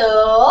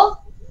auditor,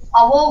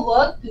 our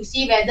work to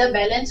see whether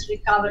balance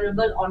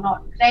recoverable or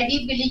not.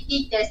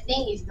 Credibility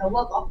testing is the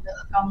work of the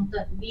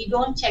accountant. We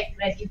don't check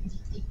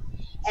credibility.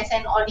 As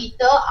an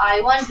auditor,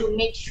 I want to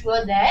make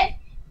sure that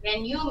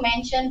when you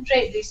mention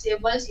trade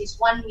receivables is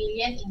 1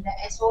 million in the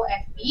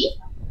SOFP,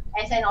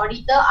 as an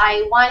auditor,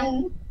 I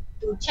want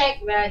to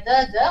check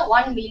whether the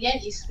 1 million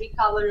is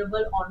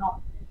recoverable or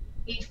not.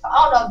 If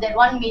out of that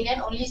 1 million,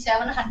 only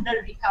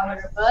 700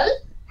 recoverable,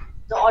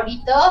 the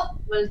auditor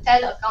will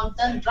tell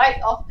accountant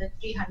write off the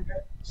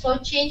 300. So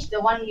change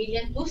the 1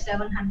 million to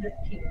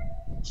 700K.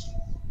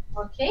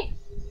 Okay.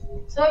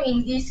 So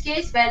in this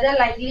case, whether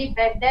likely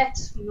bad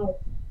debts, no.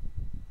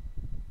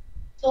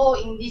 So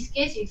in this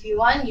case, if you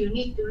want, you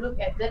need to look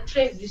at the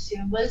trade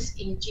receivables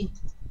aging.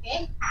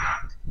 Okay.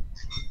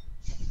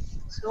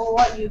 So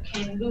what you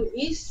can do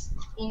is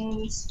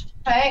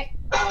inspect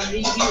or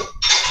review.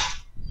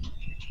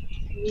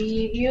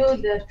 review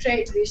the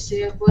trade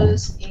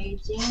receivables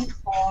aging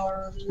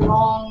for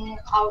long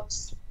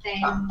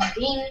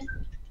outstanding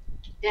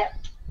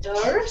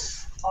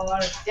debtors or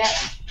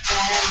debt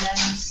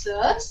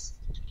balances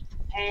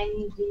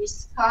and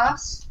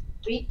discuss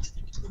with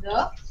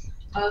the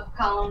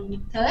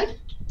accountant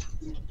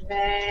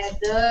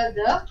whether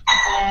the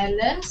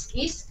balance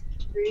is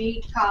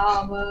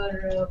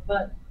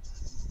recoverable.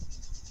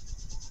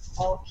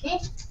 Okay.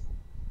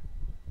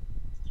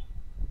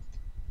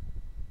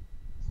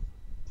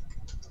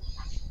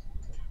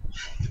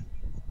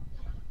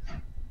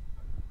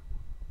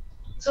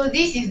 So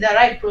this is the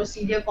right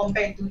procedure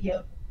compared to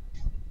here.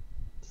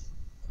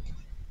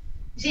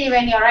 See,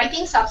 when you're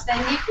writing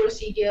substantive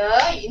procedure,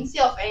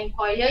 instead of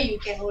inquire, you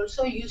can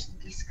also use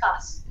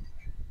discuss.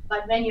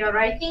 But when you're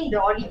writing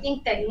the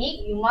auditing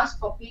technique, you must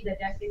copy the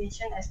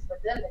definition as per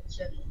the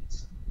lecture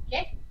notes.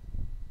 Okay.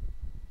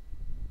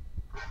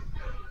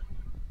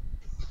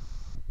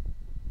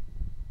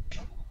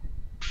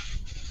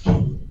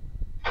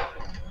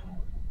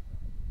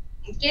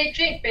 Okay,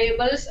 trade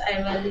payables,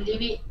 I will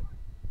leave it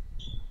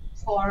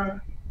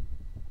for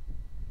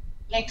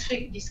next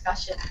week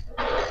discussion.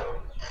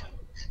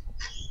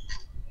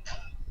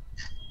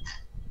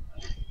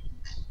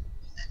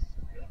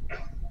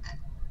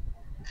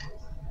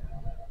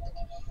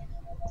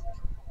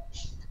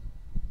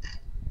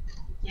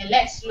 Okay,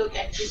 let's look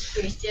at this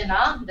question,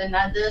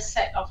 another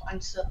set of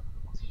answer.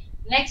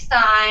 Next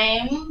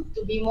time,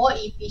 to be more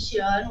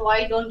efficient,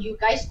 why don't you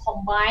guys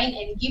combine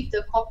and give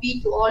the copy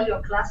to all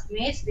your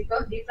classmates,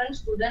 because different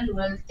students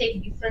will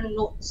take different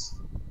notes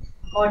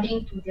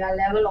according to their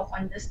level of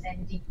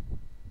understanding.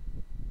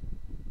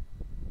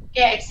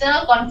 Okay,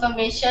 external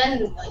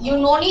confirmation, you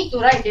no need to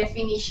write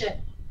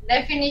definition.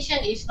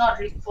 Definition is not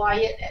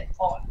required at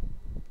all.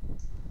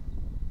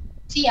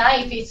 See,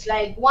 if it's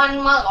like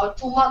 1 mark or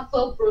 2 mark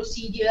per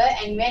procedure,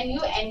 and when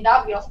you end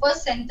up, your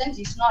first sentence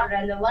is not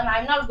relevant,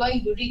 I'm not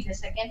going to read the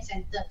second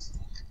sentence.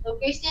 The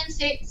question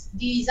says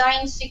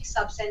design 6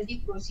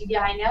 substantive procedure.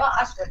 I never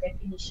asked for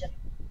definition.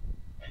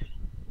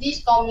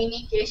 This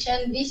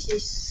communication, this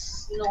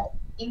is no.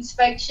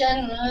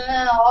 Inspection,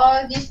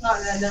 all this not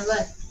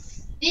relevant.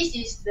 This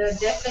is the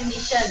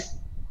definition.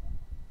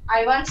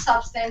 I want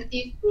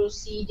substantive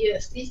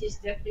procedures. This is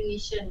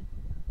definition.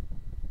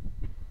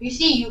 You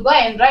see, you go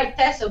and write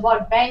tests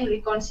about bank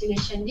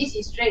reconciliation. This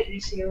is trade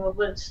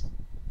receivables.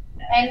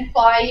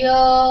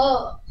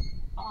 Enquire,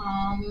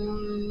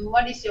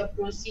 what is your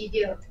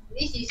procedure?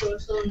 This is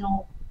also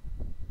no.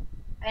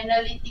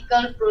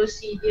 Analytical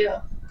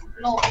procedure,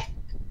 no.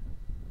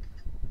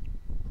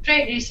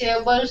 Trade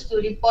receivables to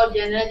report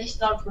general is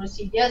not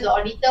procedure. The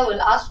auditor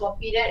will ask for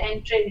period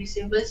and trade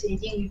receivables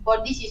aging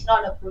report. This is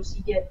not a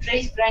procedure.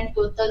 Trace grand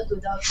total to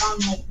the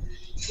account, no.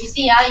 You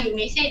see, you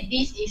may say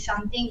this is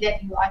something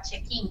that you are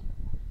checking.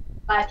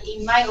 But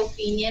in my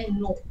opinion,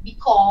 no.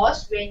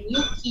 Because when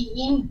you key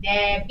in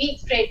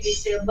debit trade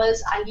receivables,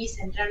 Alice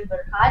and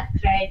Berhad,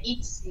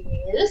 credit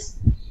sales,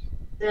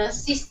 the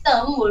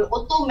system will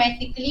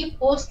automatically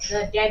post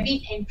the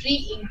debit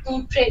entry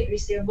into trade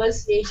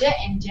receivables ledger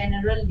and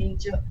general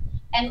ledger,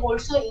 and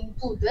also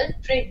into the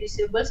trade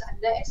receivables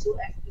under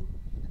SOFP.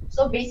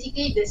 So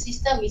basically, the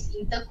system is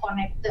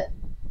interconnected.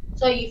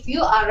 So if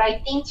you are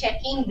writing,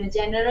 checking the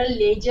general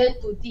ledger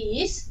to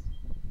this,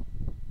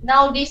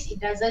 nowadays it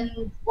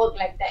doesn't work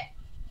like that.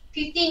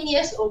 15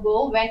 years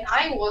ago, when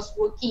I was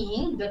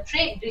working, the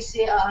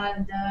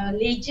the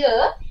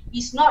ledger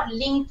is not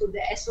linked to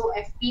the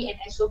SOFP and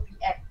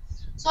SOPL.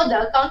 So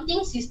the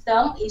accounting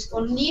system is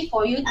only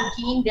for you to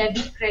key in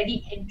debit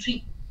credit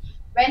entry.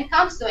 When it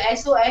comes to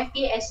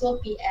SOFP,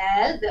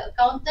 SOPL, the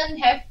accountant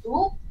have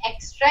to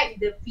extract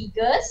the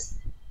figures.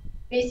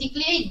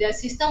 Basically, the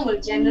system will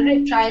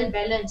generate trial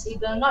balance. It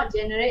will not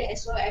generate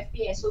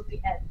SOFP,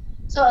 SOPL.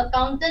 So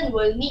accountant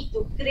will need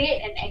to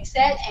create an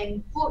Excel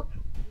and put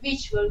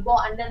which will go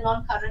under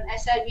non-current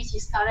asset, which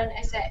is current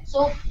asset.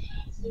 So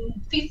in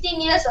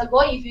 15 years ago,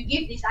 if you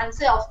give this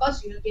answer, of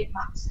course you will get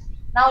marks.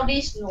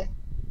 Nowadays, no.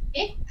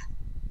 Okay.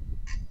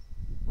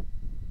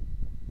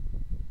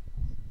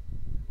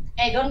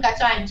 Hey, don't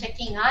kacau, I'm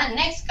checking.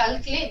 Next,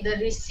 calculate the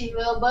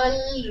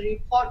receivable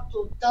report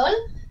total.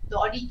 The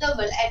auditor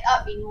will add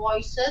up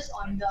invoices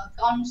on the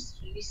accounts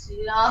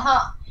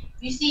receivable.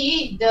 You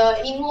see,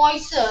 the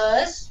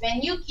invoices,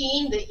 when you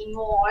key in the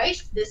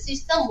invoice, the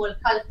system will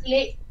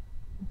calculate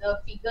the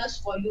figures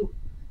for you.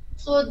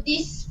 So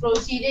this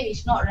procedure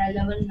is not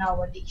relevant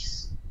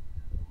nowadays.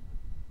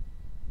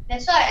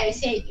 That's why I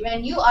said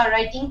when you are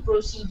writing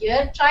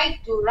procedure, try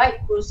to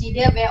write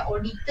procedure where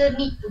auditor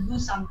need to do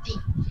something.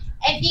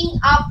 Adding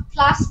up,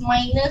 plus,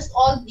 minus,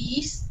 all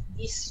these,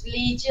 this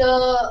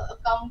ledger,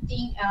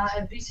 accounting,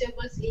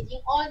 receivables,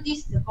 aging, all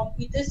this the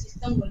computer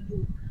system will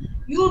do.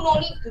 You no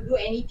need to do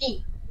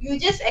anything. You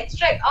just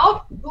extract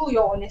out, do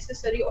your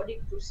necessary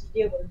audit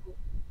procedure will do.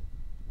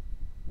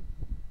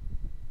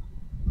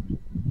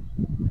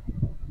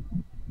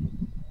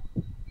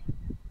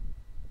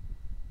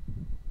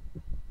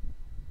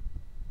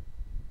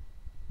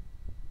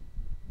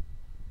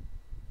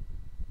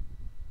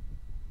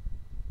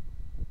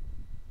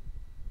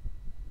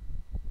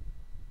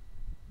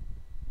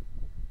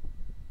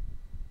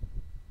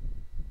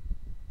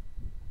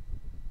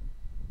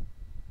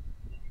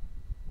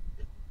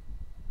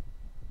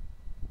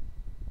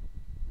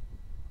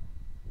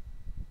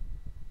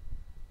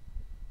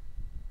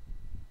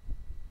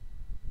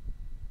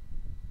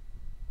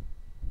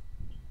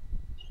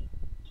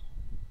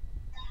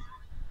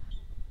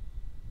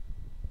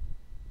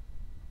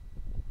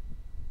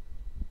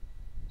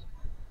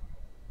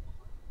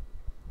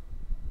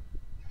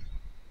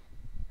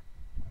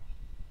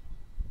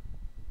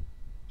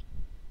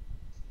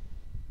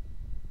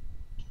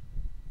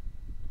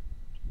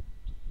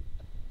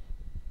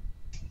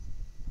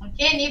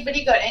 Okay,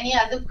 anybody got any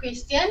other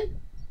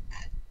question?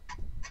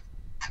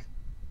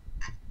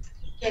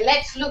 Okay,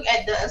 let's look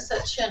at the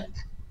assertion.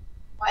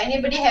 Or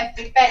anybody have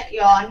prepared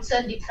your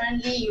answer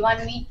differently? You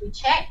want me to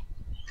check?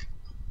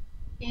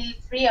 Feel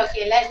free.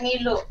 Okay, let me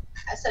look.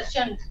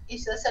 Assertion.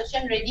 Is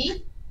assertion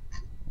ready?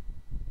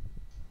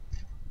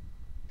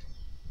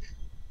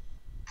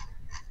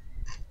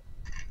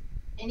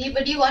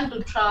 Anybody want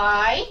to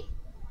try?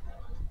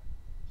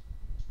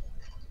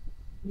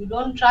 You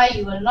don't try,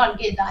 you will not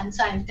get the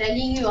answer. I'm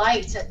telling you,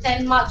 it's a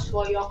 10 marks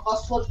for your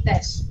coursework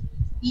test.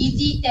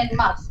 Easy 10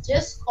 marks.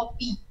 Just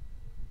copy.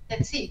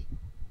 That's it.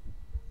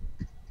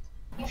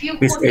 If you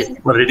Miss put I in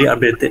already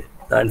updated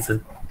the answer.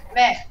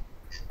 where?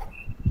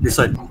 This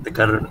one, the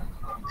current.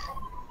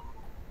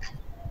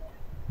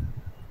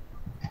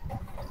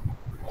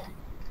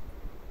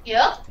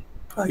 Here?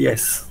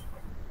 Yes.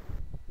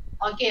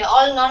 Okay,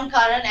 all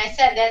non-current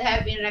assets that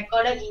have been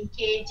recorded in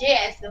KJ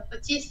as the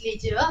purchase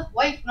ledger.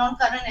 Why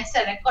non-current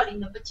asset record in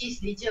the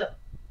purchase ledger?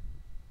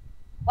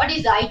 What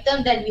is the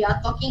item that we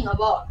are talking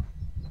about?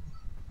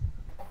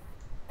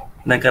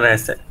 Non-current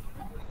asset.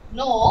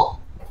 No.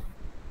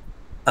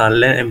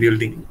 Land and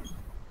building.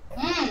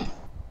 Hmm.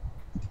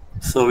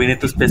 So we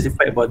need to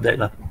specify about that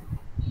lah.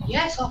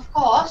 Yes, of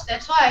course.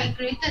 That's why I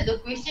created the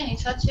question in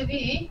such a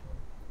way.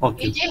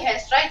 Okay. KJ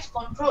has rights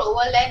control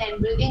over land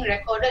and building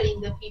recorded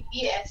in the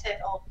PP asset.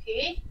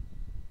 Okay.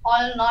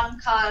 All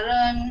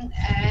non-current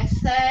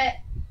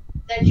asset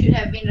that should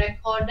have been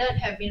recorded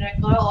have been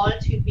recorded. All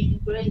should be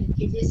included in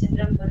KJ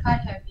syndrome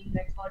Berhad have been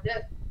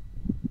recorded.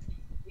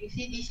 You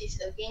see, this is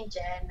again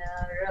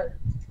general.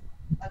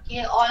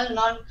 Okay, all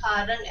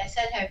non-current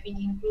assets have been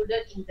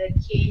included in the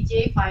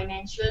KJ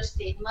financial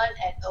statement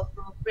at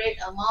appropriate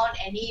amount.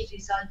 Any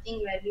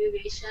resulting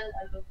valuation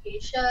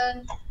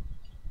allocation.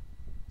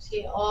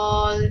 See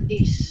all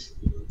this.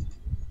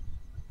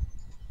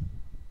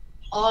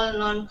 All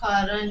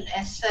non-current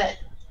asset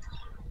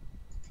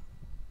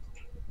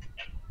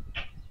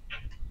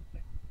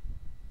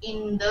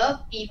in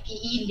the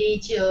PPE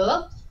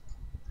ledger.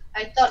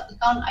 I thought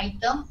account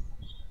item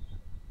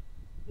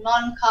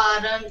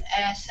non-current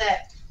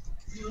asset.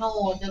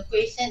 No, the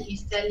question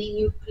is telling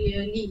you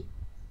clearly.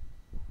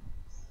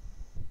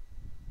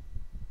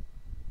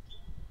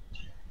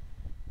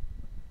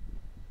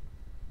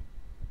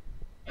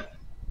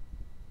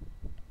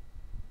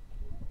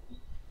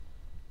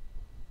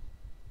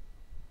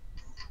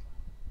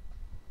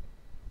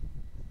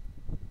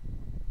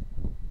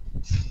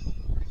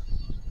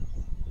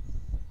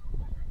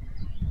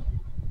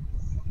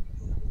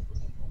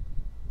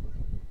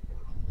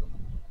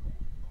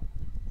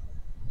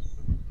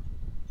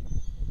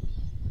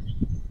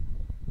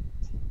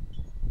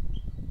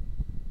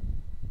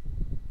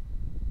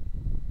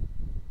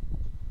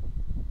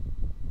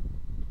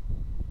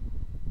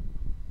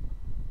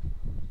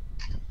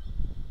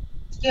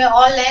 Okay,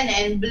 all land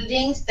and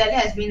buildings that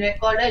has been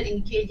recorded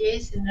in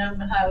KJ's in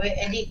the highway,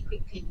 edit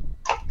quickly.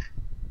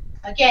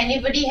 Okay,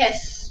 anybody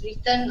has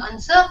written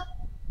answer?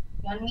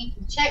 You want me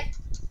to check?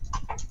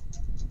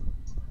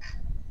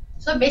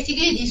 So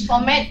basically this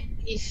format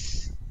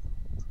is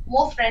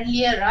more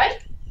friendlier, right?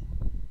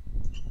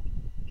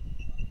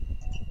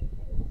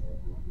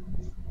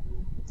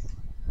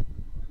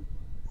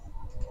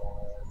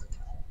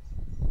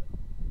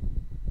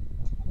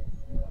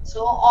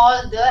 So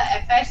all the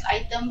FX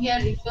item here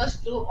refers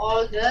to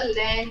all the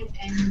land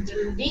and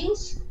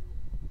buildings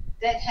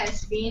that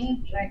has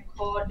been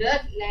recorded,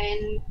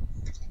 land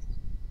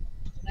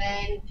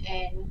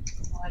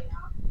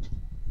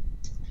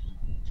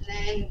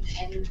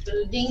and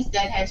buildings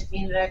that has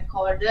been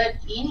recorded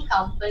in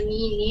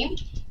company name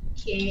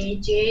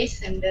KJ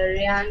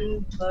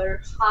Sendirian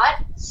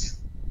Berhad's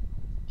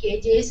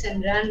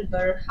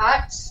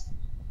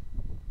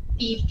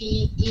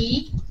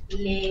PPE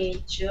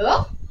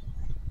ledger,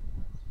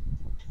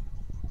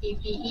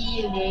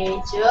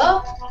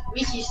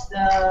 which is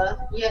the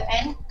year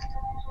end,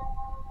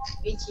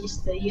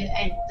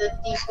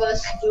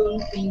 31st June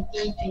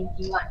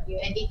 2021. You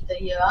edit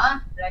the year,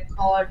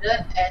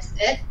 recorded as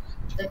at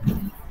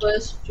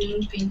 31st June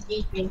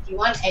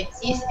 2021,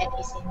 exists and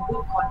is in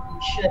good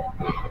condition.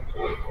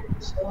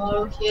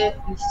 So here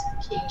is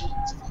KJ.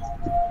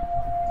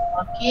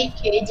 Okay,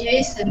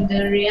 KJ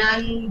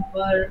Sendirian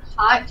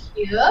Berhad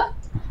here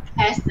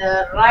has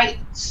the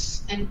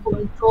rights and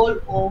control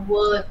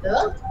over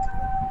the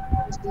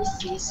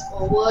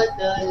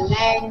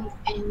land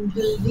and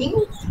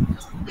building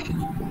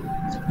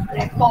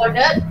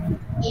recorded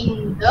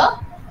in the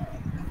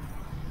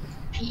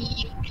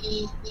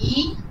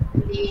PPE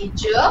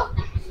ledger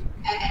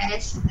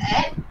as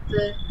at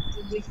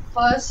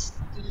 31st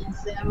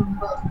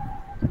December.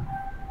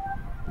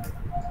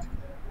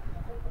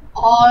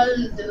 All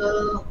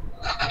the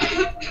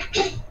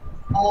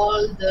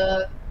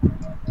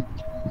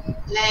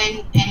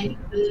land and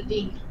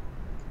building.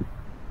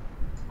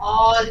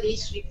 All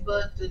this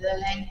refer to the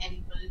land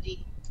and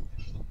building.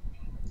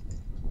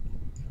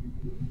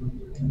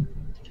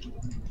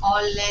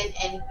 All land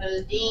and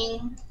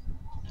building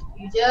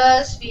You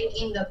just fill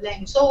in the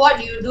blank. So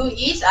what you do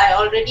is, I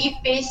already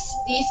paste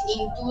this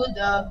into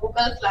the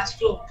Google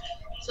Classroom.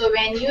 So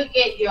when you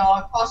get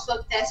your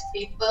coursework test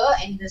paper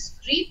and the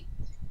script,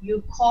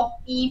 you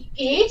copy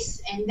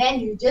paste and then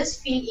you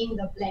just fill in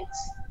the blanks.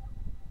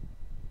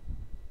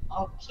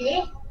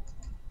 Okay.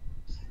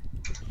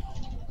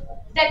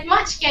 That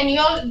much can you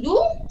all do?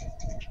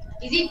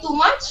 Is it too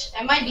much?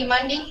 Am I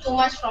demanding too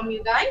much from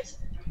you guys?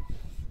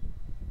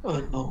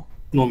 No.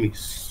 No,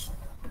 miss.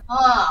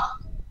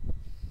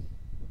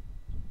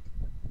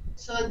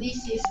 So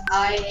this is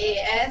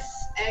IAS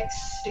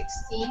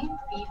X16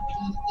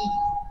 PPE.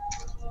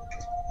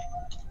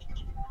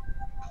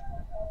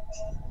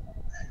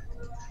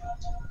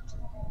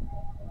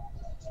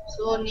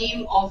 So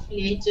name of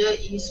ledger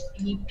is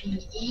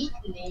PPE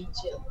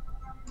ledger.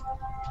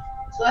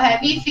 So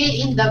have we filled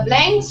in the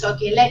blanks?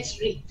 Okay, let's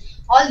read.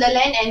 All the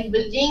land and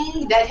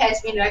building that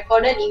has been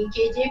recorded in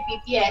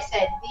KJPP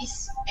asset.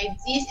 This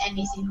exists and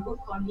is in good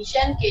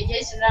condition.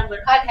 KJ Sundram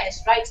Berhad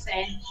has rights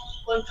and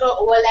control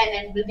over land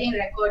and building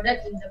recorded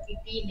in the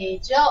PP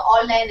ledger.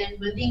 All land and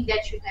building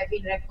that should have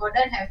been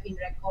recorded have been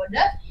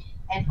recorded,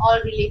 and all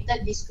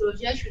related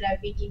disclosure should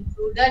have been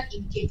included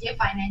in KJ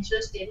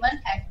financial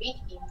statement have been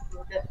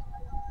included.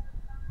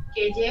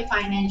 KJ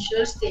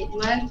financial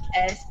statement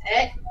as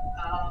at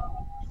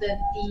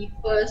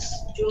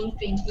 31st June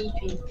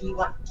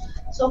 2021.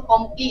 So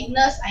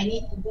completeness, I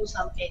need to do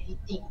some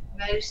editing.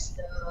 Where's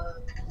the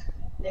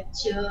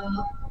lecture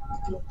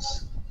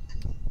notes?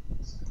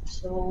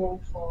 So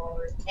for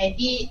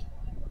edit,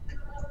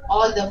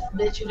 all the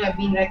that should have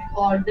been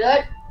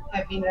recorded,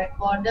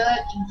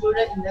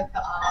 included in the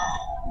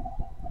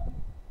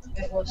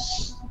that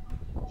was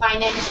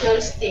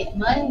financial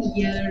statement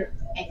year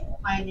end.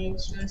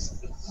 Financial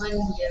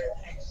statement year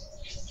end.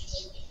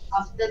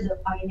 After the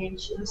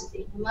financial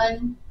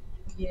statement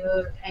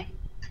year end.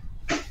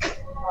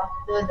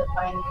 After the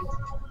financial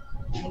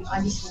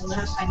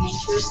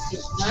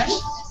statement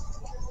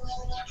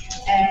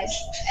as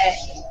at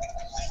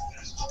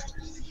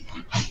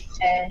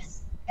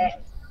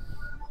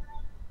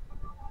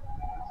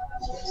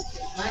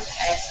statement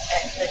as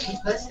at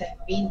 31st have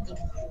been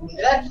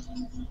included.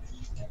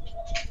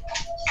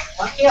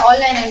 Okay, all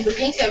land and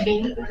buildings have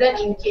been included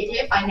in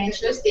KJ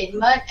financial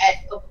statement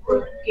at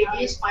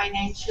KJ's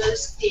financial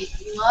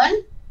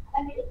statement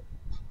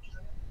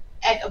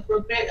at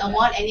appropriate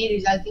amount. Any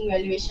resulting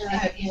valuation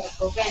have been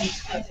appropriate and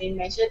have been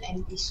measured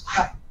and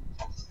described.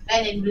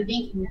 Land and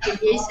building in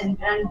KJ's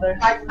Sundram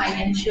Berhad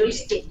financial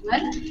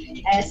statement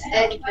as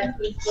at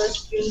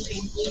 31st June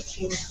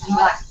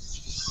 2021.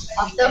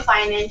 After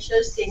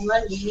financial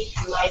statement, we need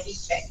to edit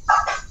back.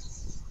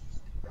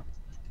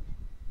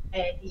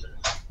 Edit.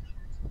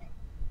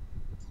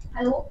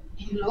 Hello.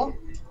 Hello.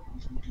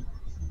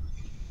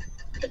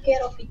 Take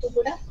care of itu,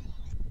 Buddha.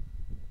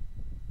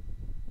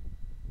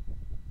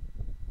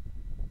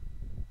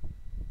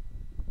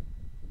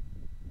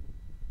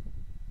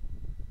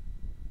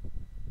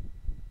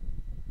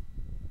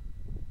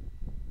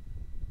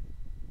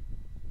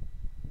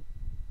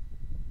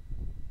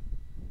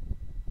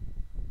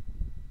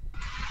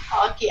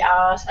 Okay,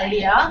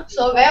 sorry,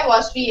 so where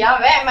was we?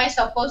 Where am I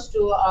supposed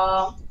to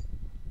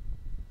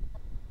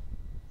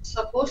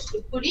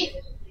put it?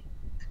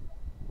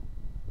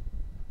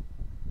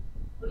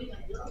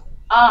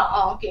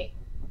 Okay.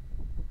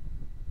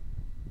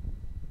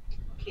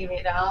 Okay,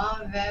 wait,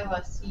 where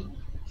was he?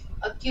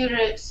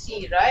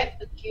 Accuracy, right?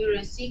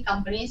 Accuracy,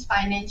 company's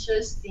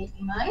financial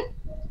statement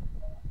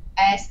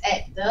as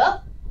at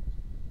the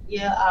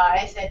year,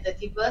 as at the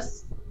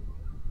 31st.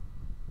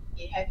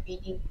 It have been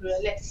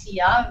included. Let's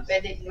see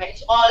whether it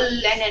match. All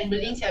land and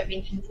buildings have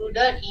been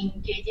included in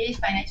KJ's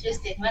financial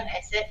statement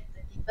as at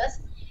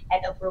 31st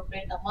at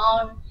appropriate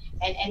amount,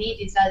 and any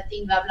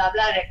resulting blah blah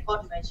blah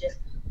record measure.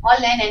 All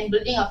land and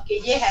building of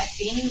KJ have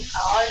been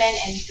all land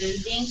and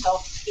buildings of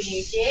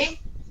KJ.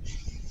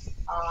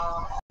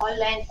 All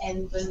land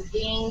and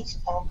buildings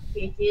of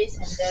KJ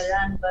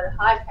Sundram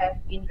Berhad have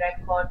been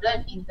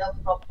recorded in the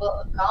proper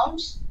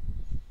accounts,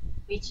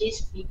 which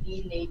is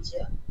PP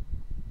ledger.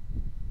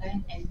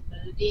 Land and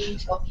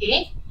buildings,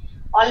 okay.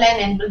 All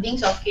land and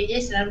buildings of KJ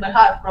Sundram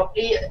Berhad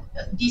properly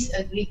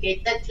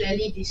disaggregated,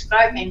 clearly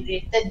described, and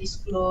related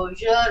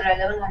disclosure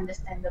relevant,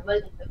 understandable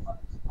in the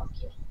context.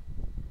 Okay.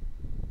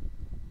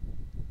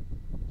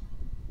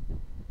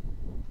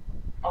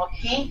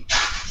 Okay.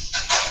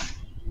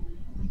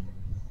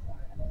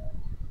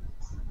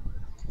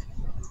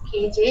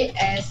 KJ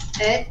as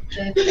at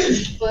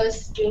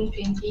 31st June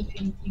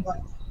 2021.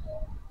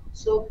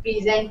 So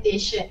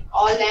presentation,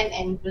 all land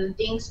and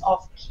buildings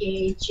of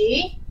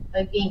KJ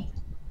again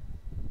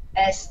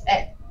as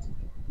at.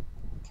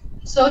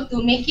 So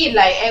to make it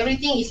like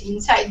everything is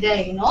inside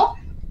there, you know.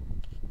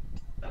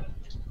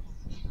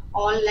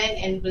 All land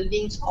and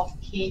buildings of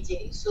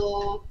KJ.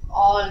 So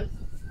all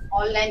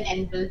land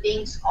and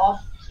buildings of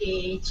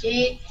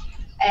KJ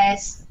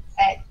as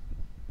at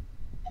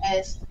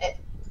as at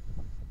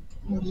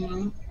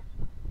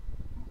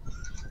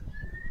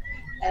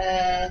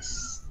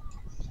as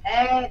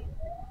at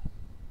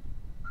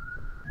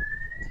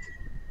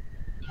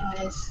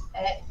Let's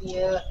add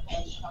here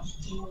and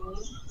continue.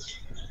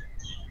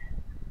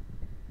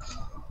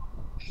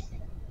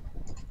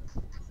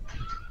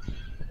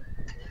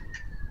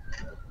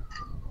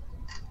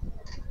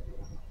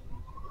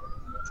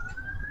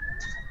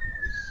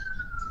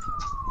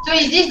 So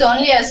is this the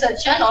only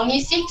assertion? Only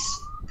 6?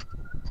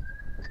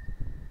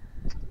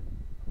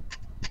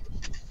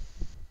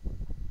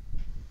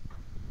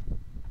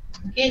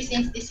 Okay,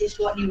 since this is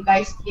what you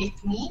guys gave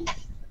me.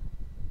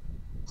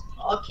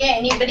 Okay,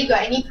 anybody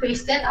got any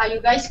question? Are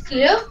you guys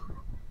clear?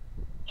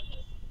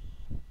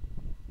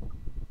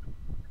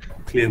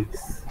 Clear.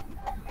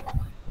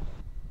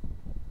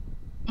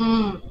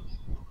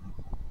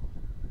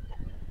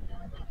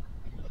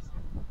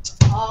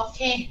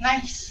 Okay,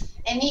 nice.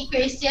 Any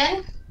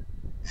question?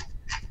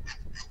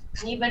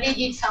 Anybody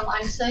did some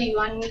answer you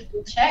want me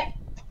to check?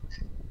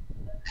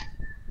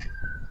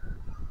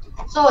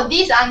 So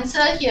this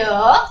answer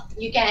here,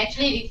 you can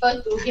actually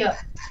refer to here.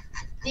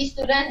 These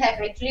students have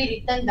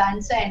actually written the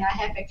answer and I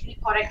have actually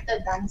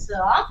corrected the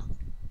answer.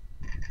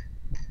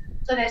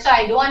 So that's why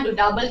I don't want to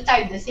double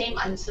type the same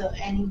answer.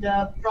 And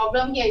the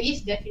problem here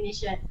is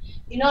definition.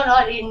 You know,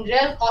 not in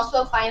real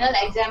coursework final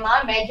exam,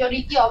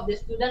 majority of the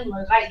students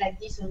will write like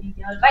this only.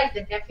 They will write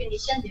the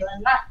definition, they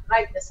will not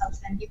write the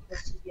substantive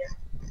procedure.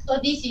 So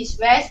this is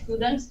where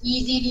students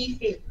easily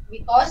fail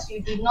because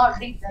you did not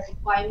read the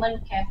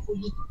requirement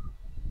carefully.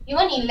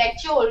 Even in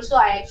lecture also,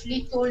 I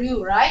actually told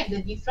you, right,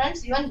 the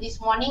difference. Even this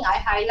morning, I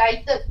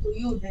highlighted to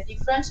you the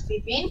difference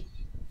between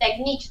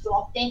techniques to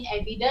obtain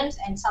evidence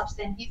and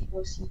substantive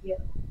procedure.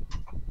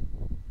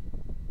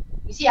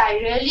 You see, I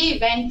really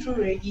went through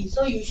already.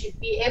 So you should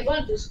be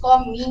able to score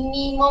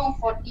minimum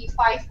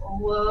 45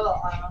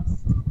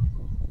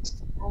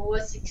 over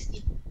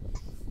 60.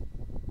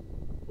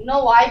 You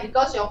know why?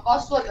 Because your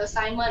coursework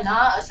assignment,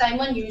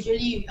 assignment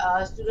usually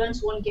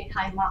students won't get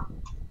high mark.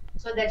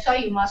 So that's why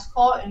you must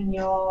score in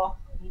your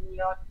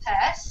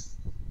test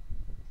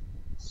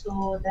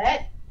so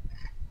that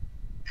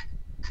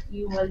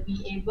you will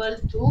be able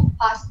to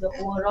pass the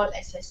overall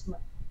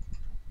assessment.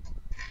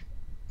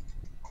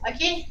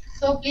 Okay,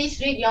 so please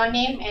read your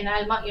name and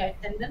I'll mark your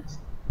attendance.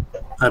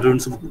 Arun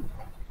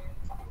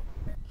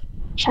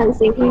Trần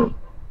Sinh Huy,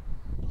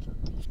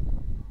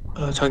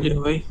 Trần Diễn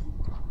Huy,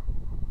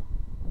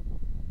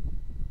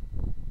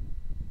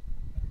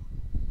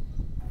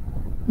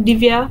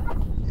 Divya,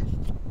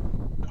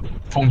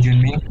 Phong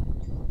Junming,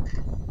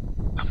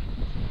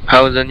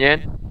 Hậu Dân Nhiên,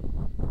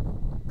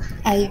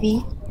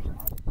 Ivy,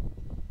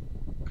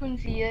 Phương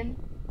Diên,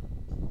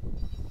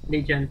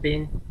 Lee Trần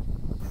Tin,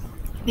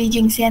 Lee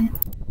Jing Sen,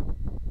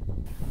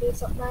 Lee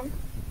Sok Lan,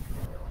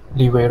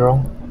 Lee Wei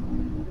Rong,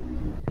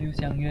 Lưu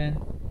Xiang Yuan,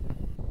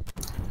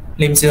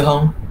 Lim Sư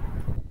Hong,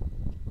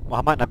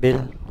 Muhammad Nabil,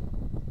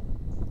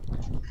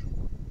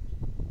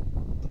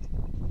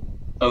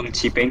 Ung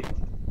Chi Ping,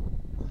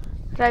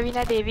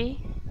 Ravina Devi,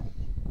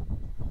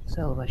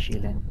 Selva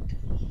Shilen,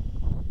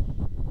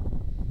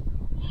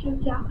 Siêu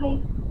Gia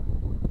Huy,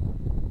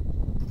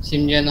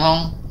 Sim Yuan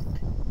Hong,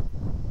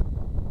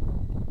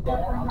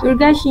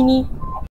 Durga Shini,